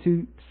used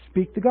to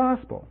speak the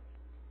gospel.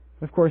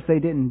 Of course, they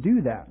didn't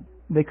do that.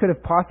 They could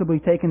have possibly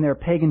taken their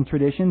pagan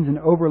traditions and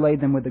overlaid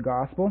them with the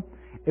gospel.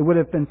 It would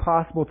have been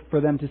possible for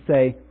them to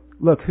say,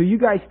 look, who you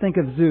guys think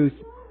of Zeus,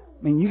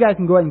 you guys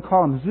can go ahead and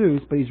call him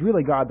Zeus, but he's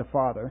really God the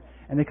Father.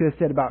 And they could have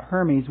said about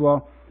Hermes,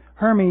 well,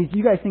 Hermes,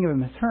 you guys think of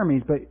him as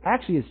Hermes, but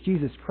actually it's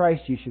Jesus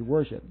Christ you should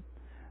worship.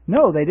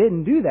 No, they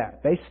didn't do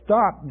that. They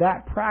stopped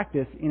that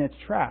practice in its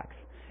tracks,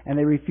 and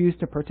they refused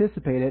to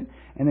participate in it,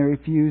 and they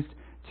refused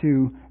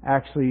to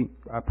actually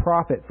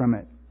profit from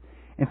it.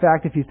 In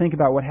fact, if you think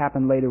about what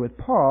happened later with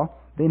Paul,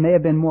 they may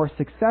have been more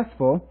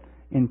successful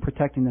in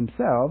protecting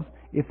themselves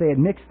if they had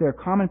mixed their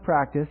common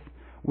practice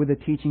with the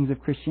teachings of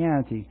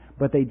Christianity,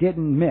 but they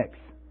didn't mix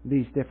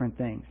these different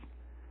things.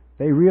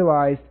 They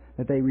realized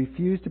that they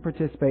refused to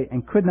participate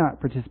and could not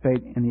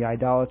participate in the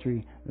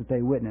idolatry that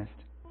they witnessed.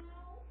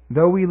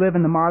 Though we live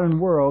in the modern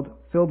world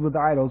filled with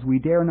idols, we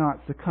dare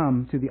not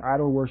succumb to the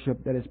idol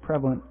worship that is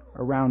prevalent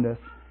around us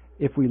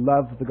if we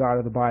love the God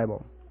of the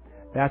Bible.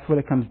 That's what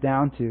it comes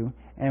down to.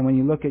 And when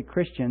you look at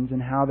Christians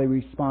and how they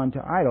respond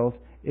to idols,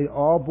 it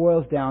all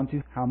boils down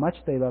to how much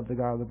they love the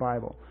God of the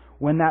Bible.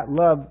 When that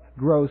love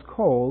grows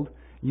cold,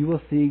 you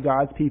will see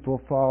God's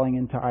people falling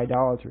into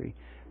idolatry.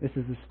 This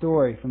is the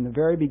story from the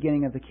very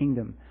beginning of the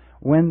kingdom.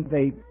 When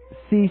they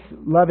cease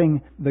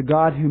loving the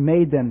God who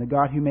made them, the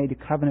God who made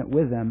a covenant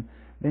with them,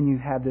 then you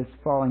have this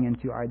falling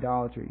into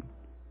idolatry.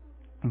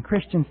 And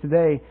Christians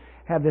today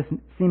have this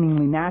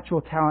seemingly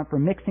natural talent for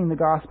mixing the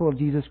gospel of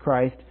Jesus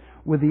Christ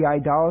with the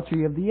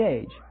idolatry of the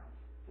age.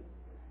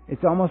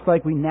 It's almost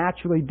like we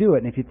naturally do it.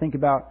 And if you think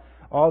about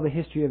all the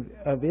history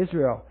of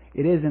Israel,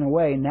 it is in a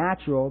way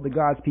natural that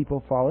God's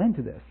people fall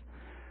into this.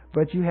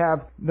 But you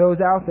have those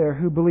out there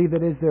who believe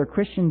that it is their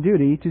Christian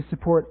duty to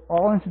support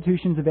all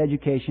institutions of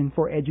education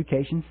for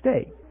education's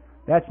sake.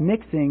 That's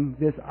mixing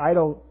this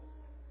idol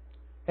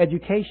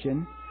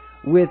education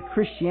with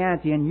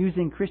Christianity and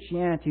using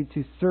Christianity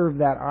to serve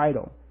that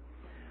idol.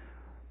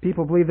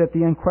 People believe that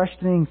the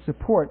unquestioning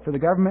support for the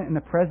government and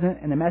the president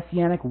and the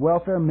messianic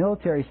welfare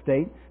military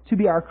state to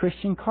be our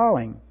Christian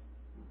calling.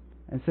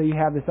 And so you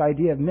have this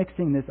idea of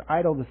mixing this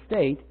idol to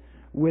state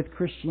with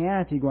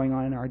Christianity going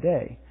on in our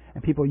day.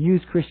 And people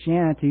use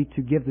Christianity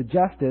to give the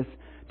justice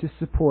to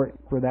support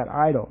for that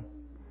idol.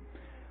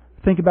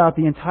 Think about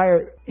the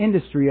entire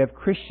industry of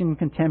Christian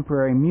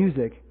contemporary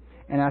music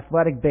and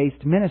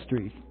athletic-based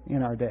ministries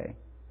in our day.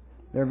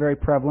 They're very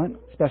prevalent,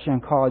 especially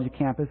on college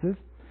campuses.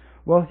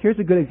 Well, here's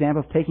a good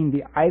example of taking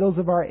the idols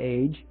of our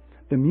age,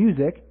 the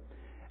music,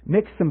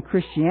 mix some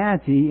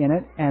Christianity in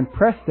it, and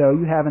presto,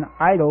 you have an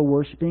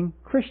idol-worshipping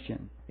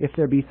Christian, if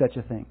there be such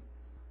a thing.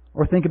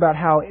 Or think about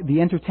how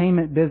the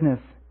entertainment business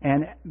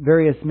and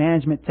various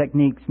management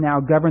techniques now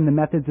govern the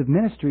methods of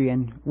ministry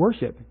and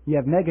worship. You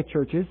have mega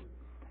churches,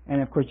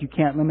 and of course you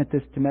can't limit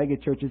this to mega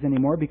churches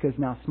anymore because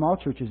now small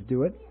churches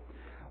do it.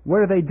 What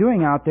are they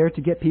doing out there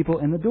to get people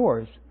in the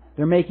doors?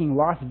 They're making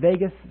Las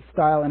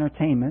Vegas-style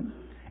entertainment,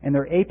 and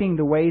they're aping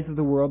the ways of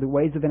the world, the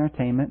ways of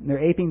entertainment, and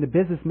they're aping the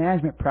business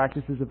management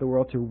practices of the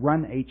world to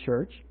run a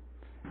church,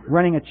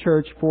 running a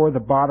church for the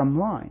bottom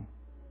line.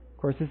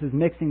 Of course, this is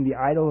mixing the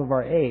idol of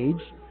our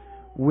age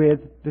with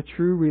the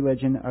true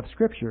religion of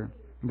Scripture.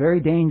 Very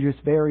dangerous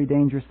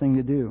thing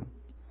to do.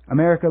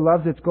 America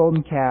loves its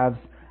golden calves,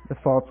 the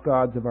false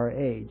gods of our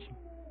age.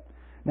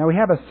 Now we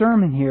have a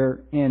sermon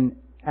here in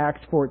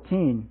Acts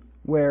 14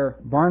 where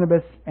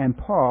Barnabas and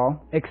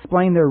Paul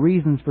explain their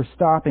reasons for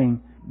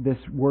stopping this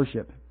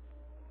worship.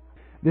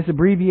 This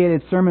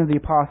abbreviated sermon of the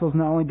apostles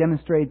not only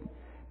demonstrated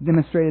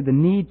the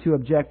need to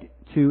object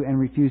to and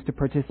refuse to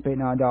participate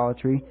in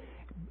idolatry,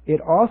 it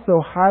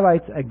also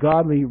highlights a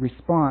godly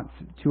response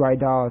to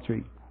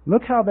idolatry.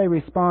 Look how they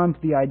respond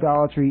to the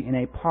idolatry in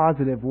a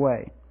positive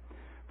way.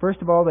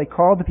 First of all, they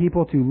called the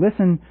people to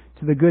listen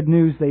to the good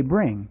news they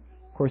bring.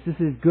 Of course, this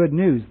is good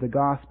news, the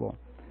gospel.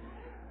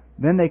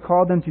 Then they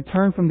called them to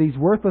turn from these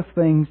worthless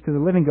things to the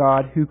living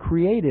God who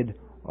created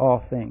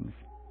all things.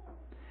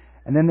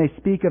 And then they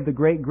speak of the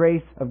great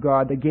grace of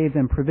God that gave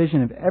them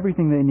provision of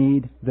everything they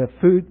need, the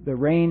food, the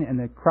rain, and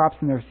the crops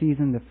in their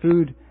season, the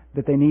food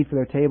that they need for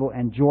their table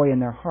and joy in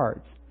their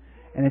hearts.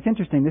 And it's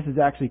interesting, this is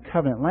actually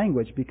covenant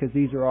language because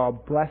these are all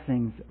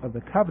blessings of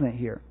the covenant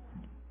here.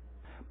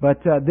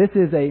 But this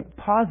is a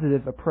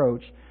positive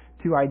approach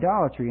to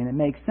idolatry, and it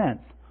makes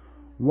sense.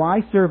 Why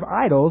serve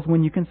idols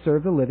when you can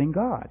serve the living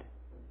God?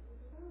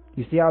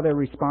 You see how they're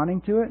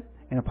responding to it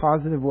in a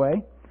positive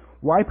way?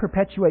 Why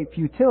perpetuate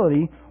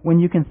futility when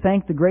you can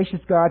thank the gracious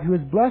God who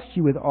has blessed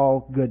you with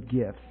all good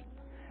gifts?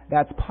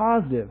 That's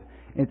positive.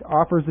 It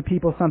offers the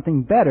people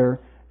something better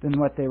than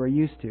what they were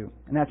used to.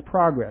 And that's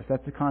progress.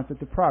 That's the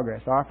concept of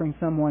progress. Offering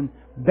someone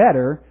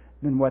better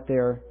than what they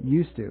are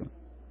used to.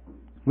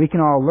 We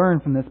can all learn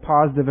from this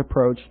positive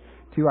approach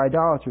to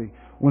idolatry.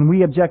 When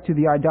we object to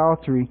the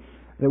idolatry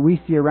that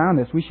we see around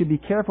us, we should be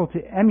careful to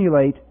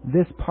emulate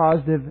this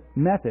positive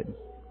method.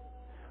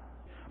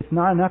 It's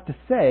not enough to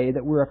say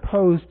that we're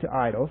opposed to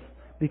idols,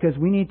 because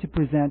we need to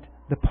present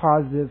the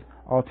positive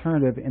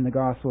alternative in the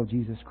gospel of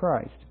Jesus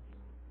Christ.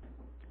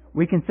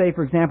 We can say,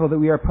 for example, that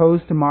we are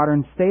opposed to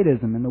modern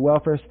statism and the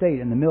welfare state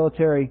and the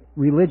military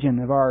religion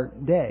of our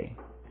day.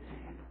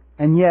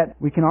 And yet,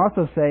 we can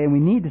also say, and we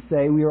need to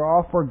say, we are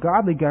all for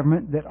godly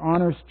government that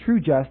honors true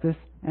justice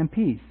and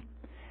peace.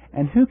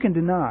 And who can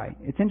deny,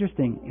 it's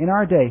interesting, in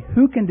our day,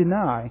 who can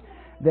deny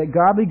that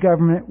godly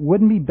government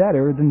wouldn't be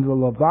better than the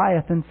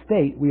Leviathan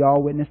state we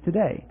all witness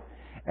today?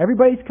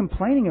 Everybody's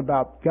complaining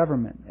about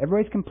government.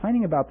 Everybody's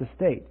complaining about the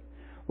state.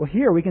 Well,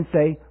 here we can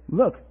say,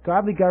 look,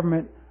 godly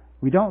government,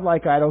 we don't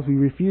like idols, we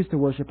refuse to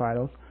worship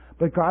idols,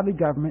 but godly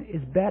government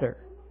is better.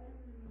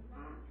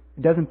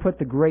 It doesn't put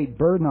the great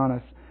burden on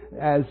us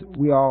as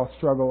we all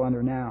struggle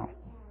under now.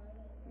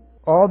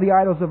 All the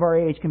idols of our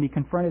age can be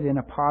confronted in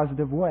a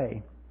positive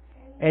way.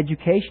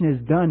 Education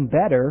is done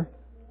better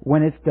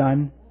when it's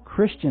done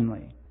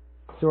Christianly.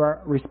 So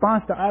our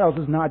response to idols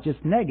is not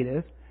just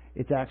negative,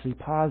 it's actually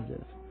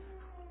positive.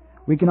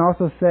 We can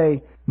also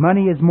say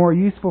money is more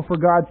useful for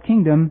God's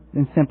kingdom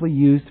than simply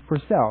used for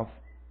self.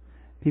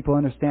 People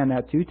understand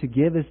that too. To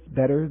give is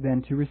better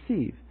than to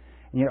receive.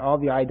 And yet all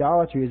the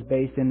idolatry is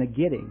based in the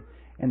getting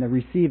and the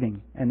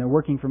receiving and the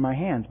working for my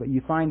hands. But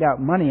you find out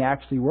money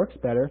actually works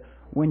better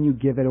when you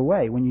give it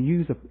away, when you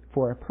use it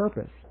for a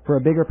purpose, for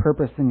a bigger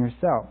purpose than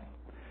yourself.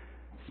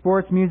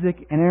 Sports,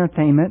 music, and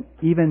entertainment,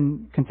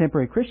 even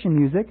contemporary Christian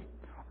music,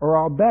 are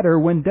all better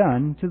when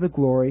done to the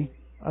glory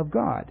of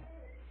God.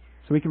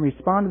 So we can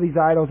respond to these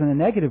idols in a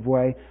negative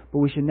way, but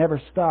we should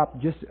never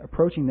stop just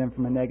approaching them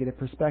from a negative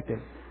perspective.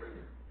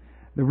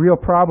 The real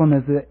problem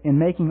is that in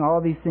making all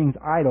these things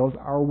idols,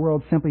 our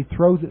world simply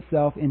throws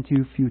itself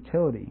into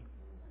futility.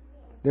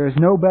 There is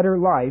no better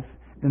life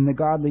than the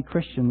godly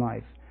Christian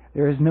life.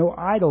 There is no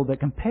idol that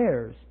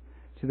compares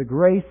to the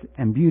grace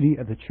and beauty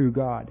of the true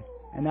God.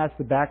 And that's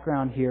the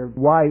background here,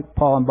 why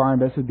Paul and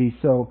Barnabas would be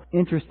so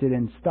interested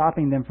in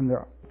stopping them from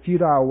their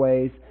futile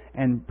ways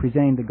and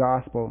presenting the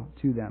gospel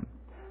to them.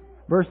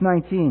 Verse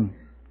 19,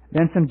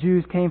 Then some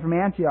Jews came from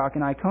Antioch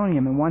and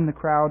Iconium and won the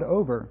crowd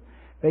over.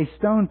 They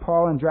stoned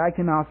Paul and dragged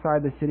him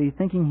outside the city,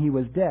 thinking he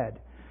was dead.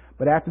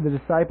 But after the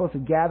disciples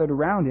had gathered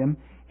around him,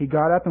 he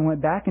got up and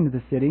went back into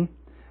the city.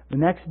 The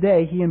next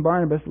day, he and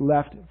Barnabas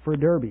left for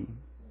Derbe.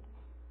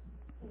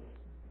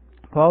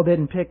 Paul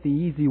didn't pick the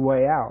easy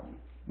way out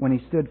when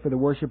he stood for the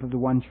worship of the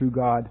one true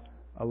God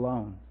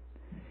alone.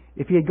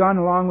 If he had gone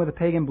along with the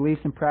pagan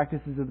beliefs and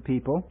practices of the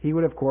people, he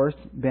would, of course,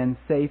 been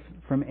safe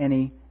from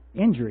any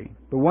injury.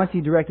 But once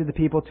he directed the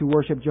people to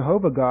worship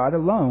Jehovah God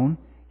alone,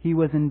 he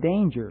was in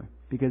danger,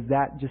 because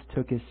that just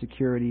took his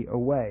security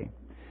away.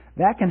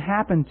 That can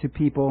happen to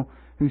people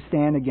who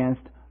stand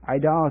against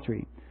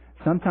idolatry.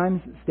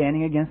 Sometimes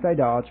standing against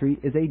idolatry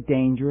is a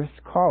dangerous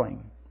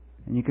calling.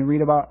 And you can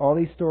read about all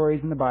these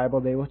stories in the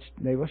Bible. They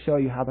will show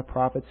you how the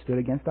prophets stood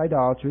against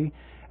idolatry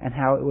and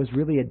how it was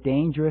really a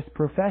dangerous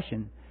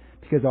profession,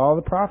 because all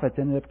the prophets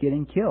ended up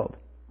getting killed.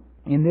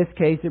 In this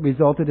case, it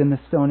resulted in the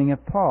stoning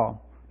of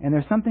Paul. And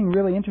there's something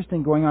really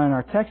interesting going on in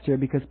our text here,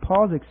 because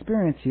Paul's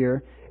experience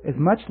here is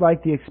much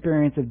like the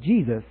experience of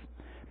Jesus,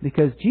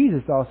 because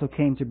Jesus also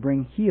came to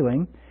bring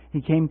healing.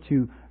 He came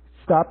to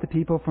stop the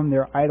people from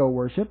their idol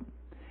worship.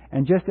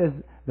 And just as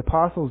the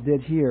apostles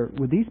did here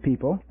with these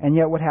people, and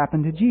yet what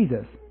happened to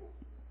Jesus?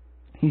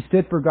 He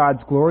stood for God's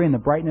glory and the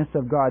brightness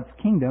of God's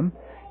kingdom,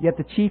 yet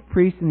the chief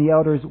priests and the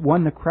elders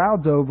won the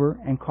crowds over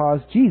and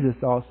caused Jesus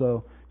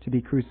also to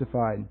be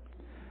crucified.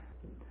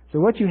 So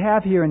what you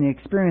have here in the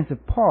experience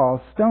of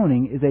Paul's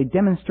stoning is a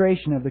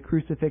demonstration of the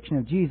crucifixion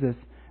of Jesus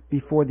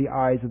before the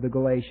eyes of the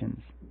Galatians.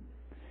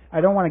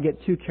 I don't want to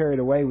get too carried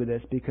away with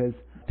this, because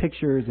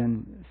pictures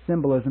and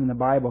symbolism in the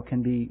Bible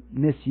can be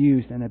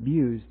misused and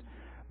abused.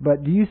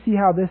 But do you see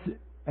how this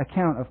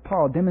account of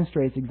Paul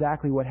demonstrates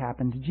exactly what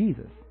happened to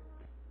Jesus?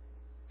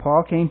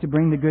 Paul came to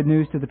bring the good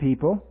news to the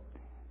people.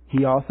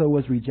 He also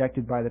was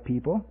rejected by the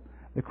people.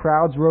 The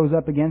crowds rose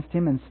up against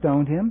him and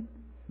stoned him.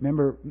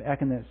 Remember,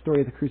 back in the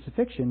story of the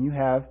crucifixion, you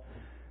have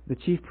the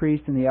chief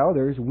priests and the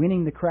elders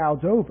winning the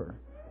crowds over.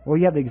 Well,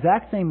 you have the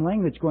exact same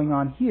language going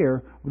on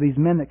here with these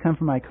men that come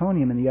from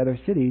Iconium and the other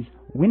cities,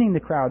 winning the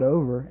crowd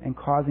over and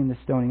causing the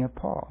stoning of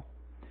Paul.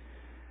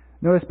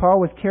 Notice Paul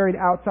was carried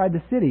outside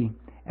the city,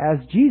 as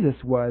Jesus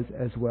was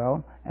as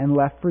well, and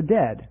left for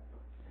dead.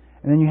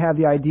 And then you have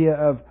the idea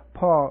of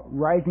Paul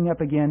rising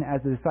up again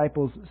as the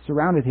disciples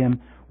surrounded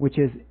him, which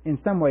is in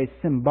some ways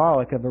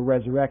symbolic of a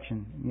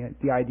resurrection,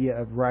 the idea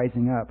of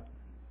rising up.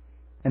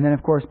 And then,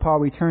 of course, Paul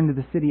returned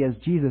to the city as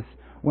Jesus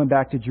went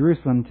back to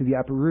Jerusalem to the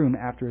upper room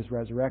after his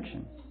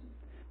resurrection.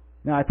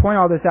 Now, I point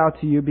all this out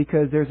to you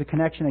because there's a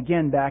connection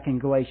again back in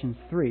Galatians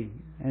 3.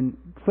 And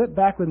flip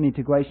back with me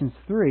to Galatians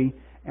 3,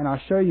 and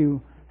I'll show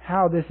you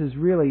how this is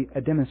really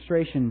a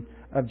demonstration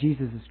of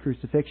Jesus'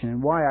 crucifixion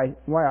and why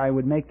I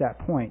would make that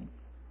point.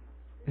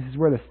 This is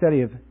where the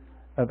study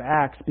of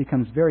Acts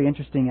becomes very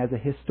interesting as a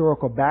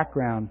historical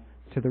background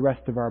to the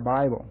rest of our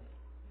Bible.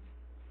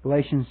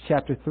 Galatians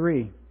chapter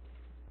 3.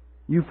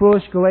 You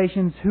foolish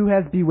Galatians, who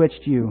has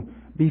bewitched you?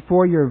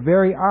 Before your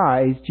very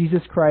eyes,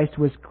 Jesus Christ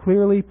was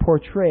clearly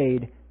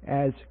portrayed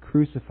as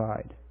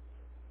crucified.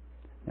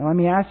 Now let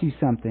me ask you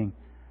something.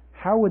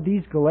 How would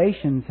these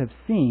Galatians have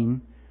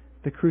seen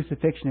the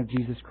crucifixion of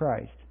Jesus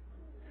Christ?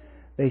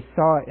 They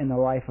saw it in the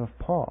life of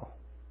Paul.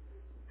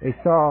 They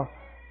saw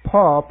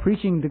Paul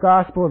preaching the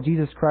gospel of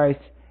Jesus Christ,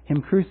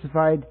 Him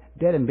crucified,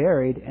 dead and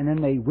buried, and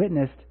then they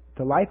witnessed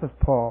the life of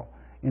Paul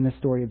in the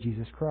story of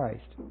Jesus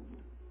Christ.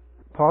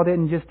 Paul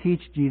didn't just teach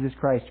Jesus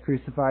Christ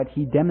crucified,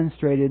 he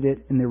demonstrated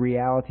it in the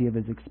reality of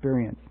his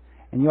experience.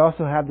 And you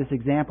also have this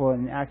example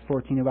in Acts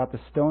 14 about the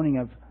stoning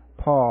of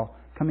Paul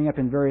coming up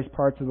in various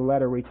parts of the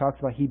letter where he talks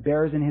about he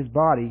bears in his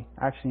body,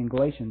 actually in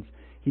Galatians,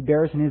 he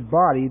bears in his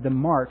body the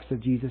marks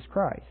of Jesus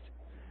Christ.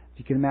 If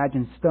you can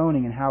imagine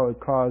stoning and how it would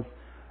cause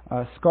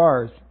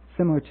scars,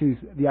 similar to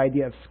the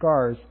idea of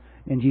scars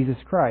in Jesus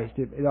Christ.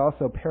 It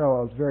also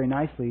parallels very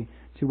nicely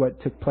to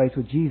what took place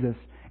with Jesus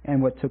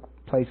and what took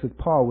place with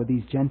Paul with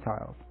these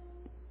Gentiles.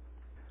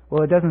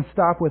 Well, it doesn't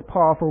stop with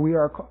Paul, for we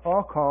are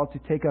all called to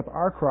take up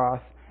our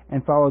cross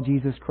and follow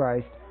Jesus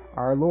Christ,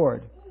 our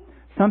Lord.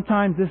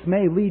 Sometimes this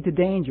may lead to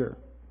danger.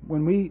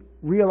 When we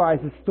realize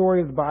the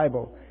story of the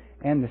Bible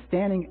and the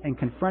standing and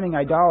confronting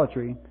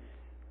idolatry,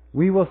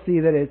 we will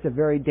see that it's a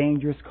very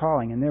dangerous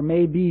calling, and there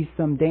may be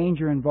some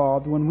danger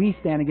involved when we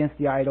stand against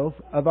the idols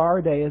of our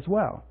day as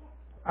well.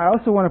 I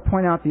also want to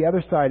point out the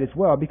other side as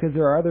well, because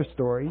there are other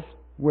stories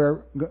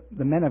where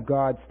the men of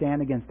God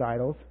stand against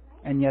idols,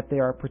 and yet they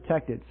are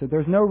protected. So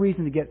there's no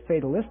reason to get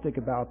fatalistic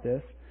about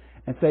this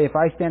and say, if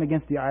I stand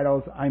against the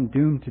idols, I'm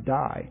doomed to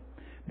die.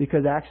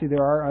 Because actually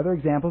there are other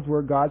examples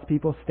where God's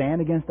people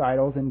stand against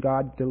idols and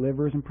God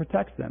delivers and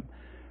protects them.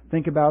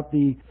 Think about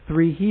the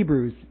 3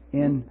 Hebrews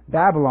in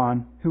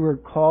Babylon who were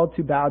called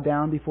to bow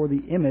down before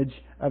the image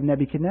of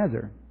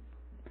Nebuchadnezzar.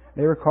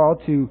 They were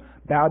called to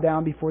bow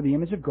down before the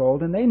image of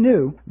gold, and they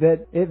knew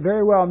that it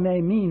very well may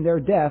mean their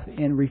death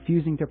in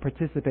refusing to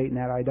participate in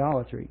that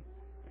idolatry.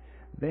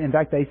 In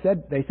fact, they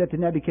said to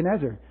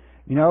Nebuchadnezzar,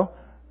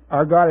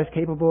 our God is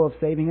capable of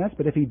saving us,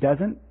 but if He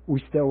doesn't,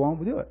 we still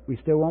won't do it. We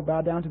still won't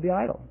bow down to the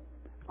idol.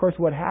 Of course,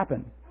 what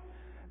happened?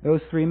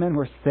 Those 3 men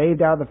were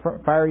saved out of the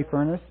fiery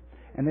furnace,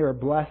 and they were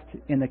blessed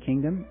in the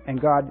kingdom,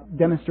 and God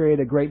demonstrated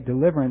a great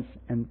deliverance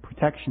and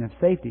protection of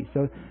safety.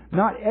 So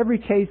not every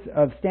case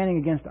of standing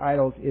against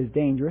idols is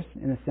dangerous,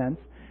 in a sense.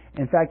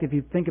 In fact, if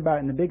you think about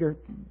it in the bigger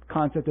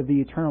concept of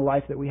the eternal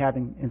life that we have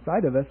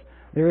inside of us,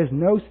 there is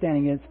no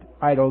standing against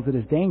idols that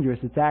is dangerous.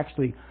 It's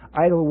actually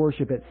idol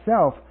worship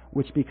itself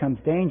which becomes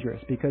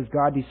dangerous, because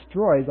God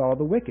destroys all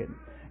the wicked.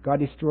 God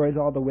destroys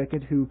all the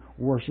wicked who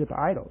worship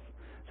idols.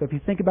 So if you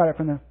think about it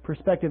from the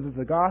perspective of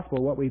the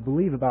gospel, what we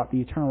believe about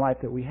the eternal life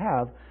that we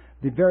have,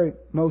 the very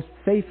most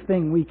safe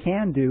thing we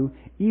can do,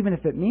 even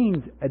if it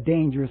means a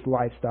dangerous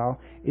lifestyle,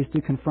 is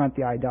to confront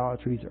the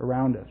idolatries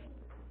around us.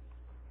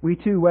 We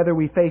too, whether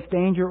we face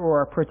danger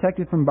or are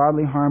protected from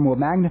bodily harm, will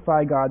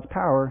magnify God's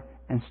power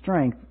and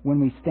strength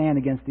when we stand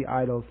against the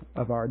idols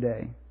of our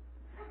day.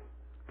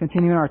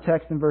 Continuing our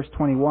text in verse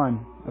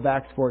 21 of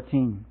Acts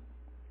 14.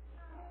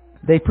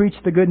 They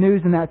preached the good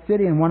news in that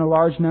city and won a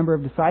large number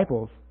of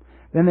disciples.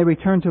 Then they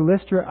returned to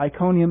Lystra,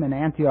 Iconium, and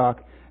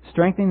Antioch,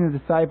 strengthening the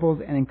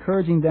disciples and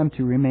encouraging them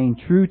to remain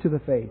true to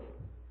the faith.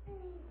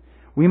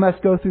 We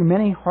must go through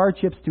many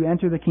hardships to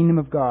enter the kingdom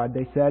of God,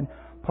 they said.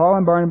 Paul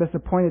and Barnabas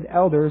appointed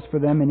elders for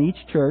them in each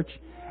church,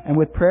 and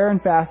with prayer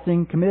and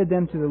fasting committed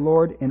them to the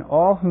Lord in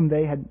all whom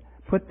they had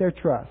put their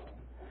trust.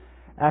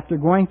 After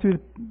going through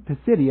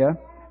Pisidia,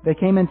 they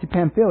came into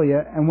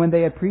Pamphylia, and when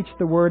they had preached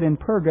the word in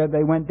Perga,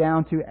 they went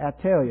down to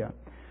Attalia.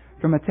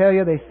 From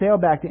Attalia they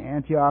sailed back to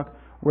Antioch,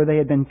 where they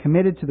had been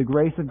committed to the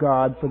grace of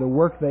God for the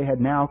work they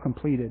had now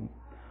completed.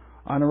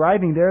 On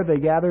arriving there, they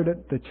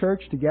gathered the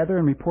church together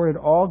and reported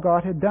all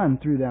God had done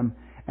through them,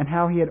 and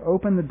how He had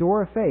opened the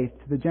door of faith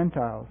to the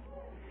Gentiles.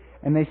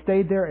 And they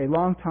stayed there a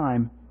long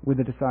time with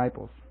the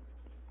disciples.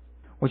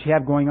 What you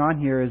have going on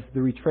here is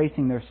the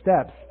retracing their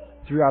steps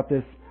throughout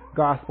this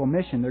gospel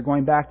mission. They're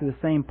going back to the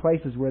same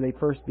places where they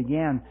first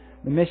began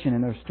the mission,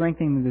 and they're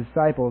strengthening the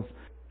disciples.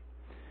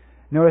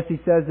 Notice he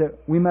says that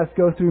we must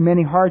go through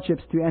many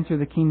hardships to enter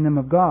the kingdom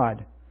of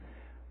God.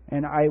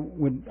 And I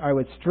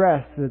would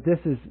stress that this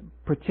is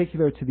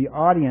particular to the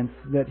audience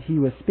that he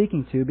was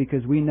speaking to,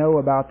 because we know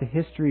about the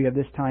history of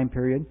this time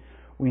period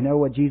We know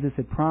what Jesus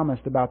had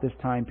promised about this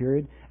time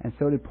period, and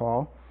so did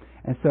Paul.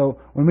 And so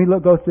when we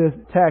go through this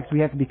text, we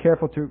have to be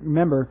careful to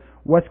remember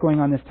what's going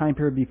on in this time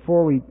period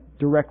before we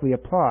directly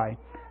apply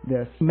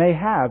this. We may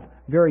have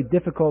very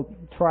difficult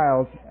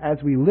trials as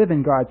we live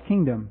in God's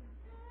kingdom,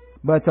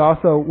 but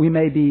also we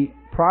may be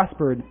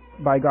prospered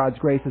by God's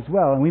grace as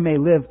well, and we may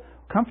live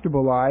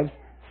comfortable lives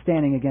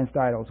standing against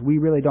idols. We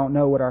really don't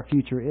know what our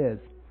future is.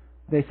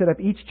 They set up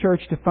each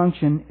church to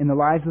function in the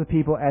lives of the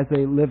people as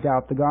they lived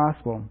out the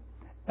gospel.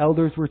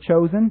 Elders were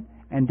chosen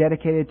and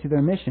dedicated to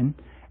their mission,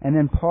 and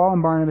then Paul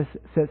and Barnabas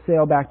set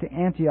sail back to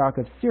Antioch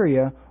of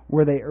Syria,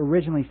 where they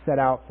originally set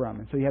out from.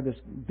 And so you have this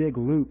big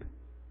loop,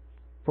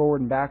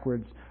 forward and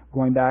backwards,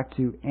 going back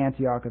to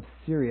Antioch of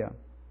Syria.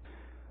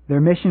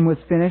 Their mission was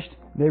finished.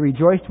 They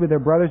rejoiced with their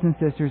brothers and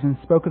sisters and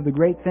spoke of the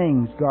great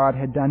things God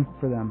had done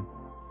for them.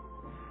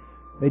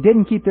 They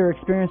didn't keep their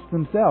experience to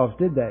themselves,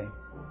 did they?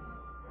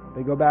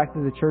 They go back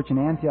to the church in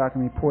Antioch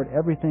and report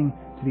everything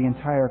to the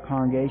entire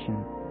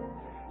congregation.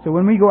 So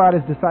when we go out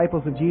as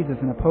disciples of Jesus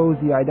and oppose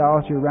the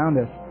idolatry around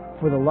us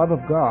for the love of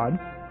God,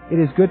 it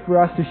is good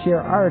for us to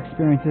share our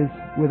experiences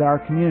with our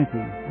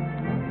community.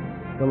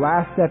 The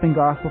last step in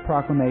gospel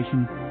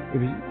proclamation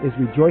is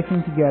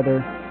rejoicing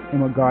together in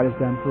what God has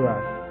done for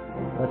us.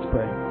 Let's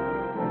pray.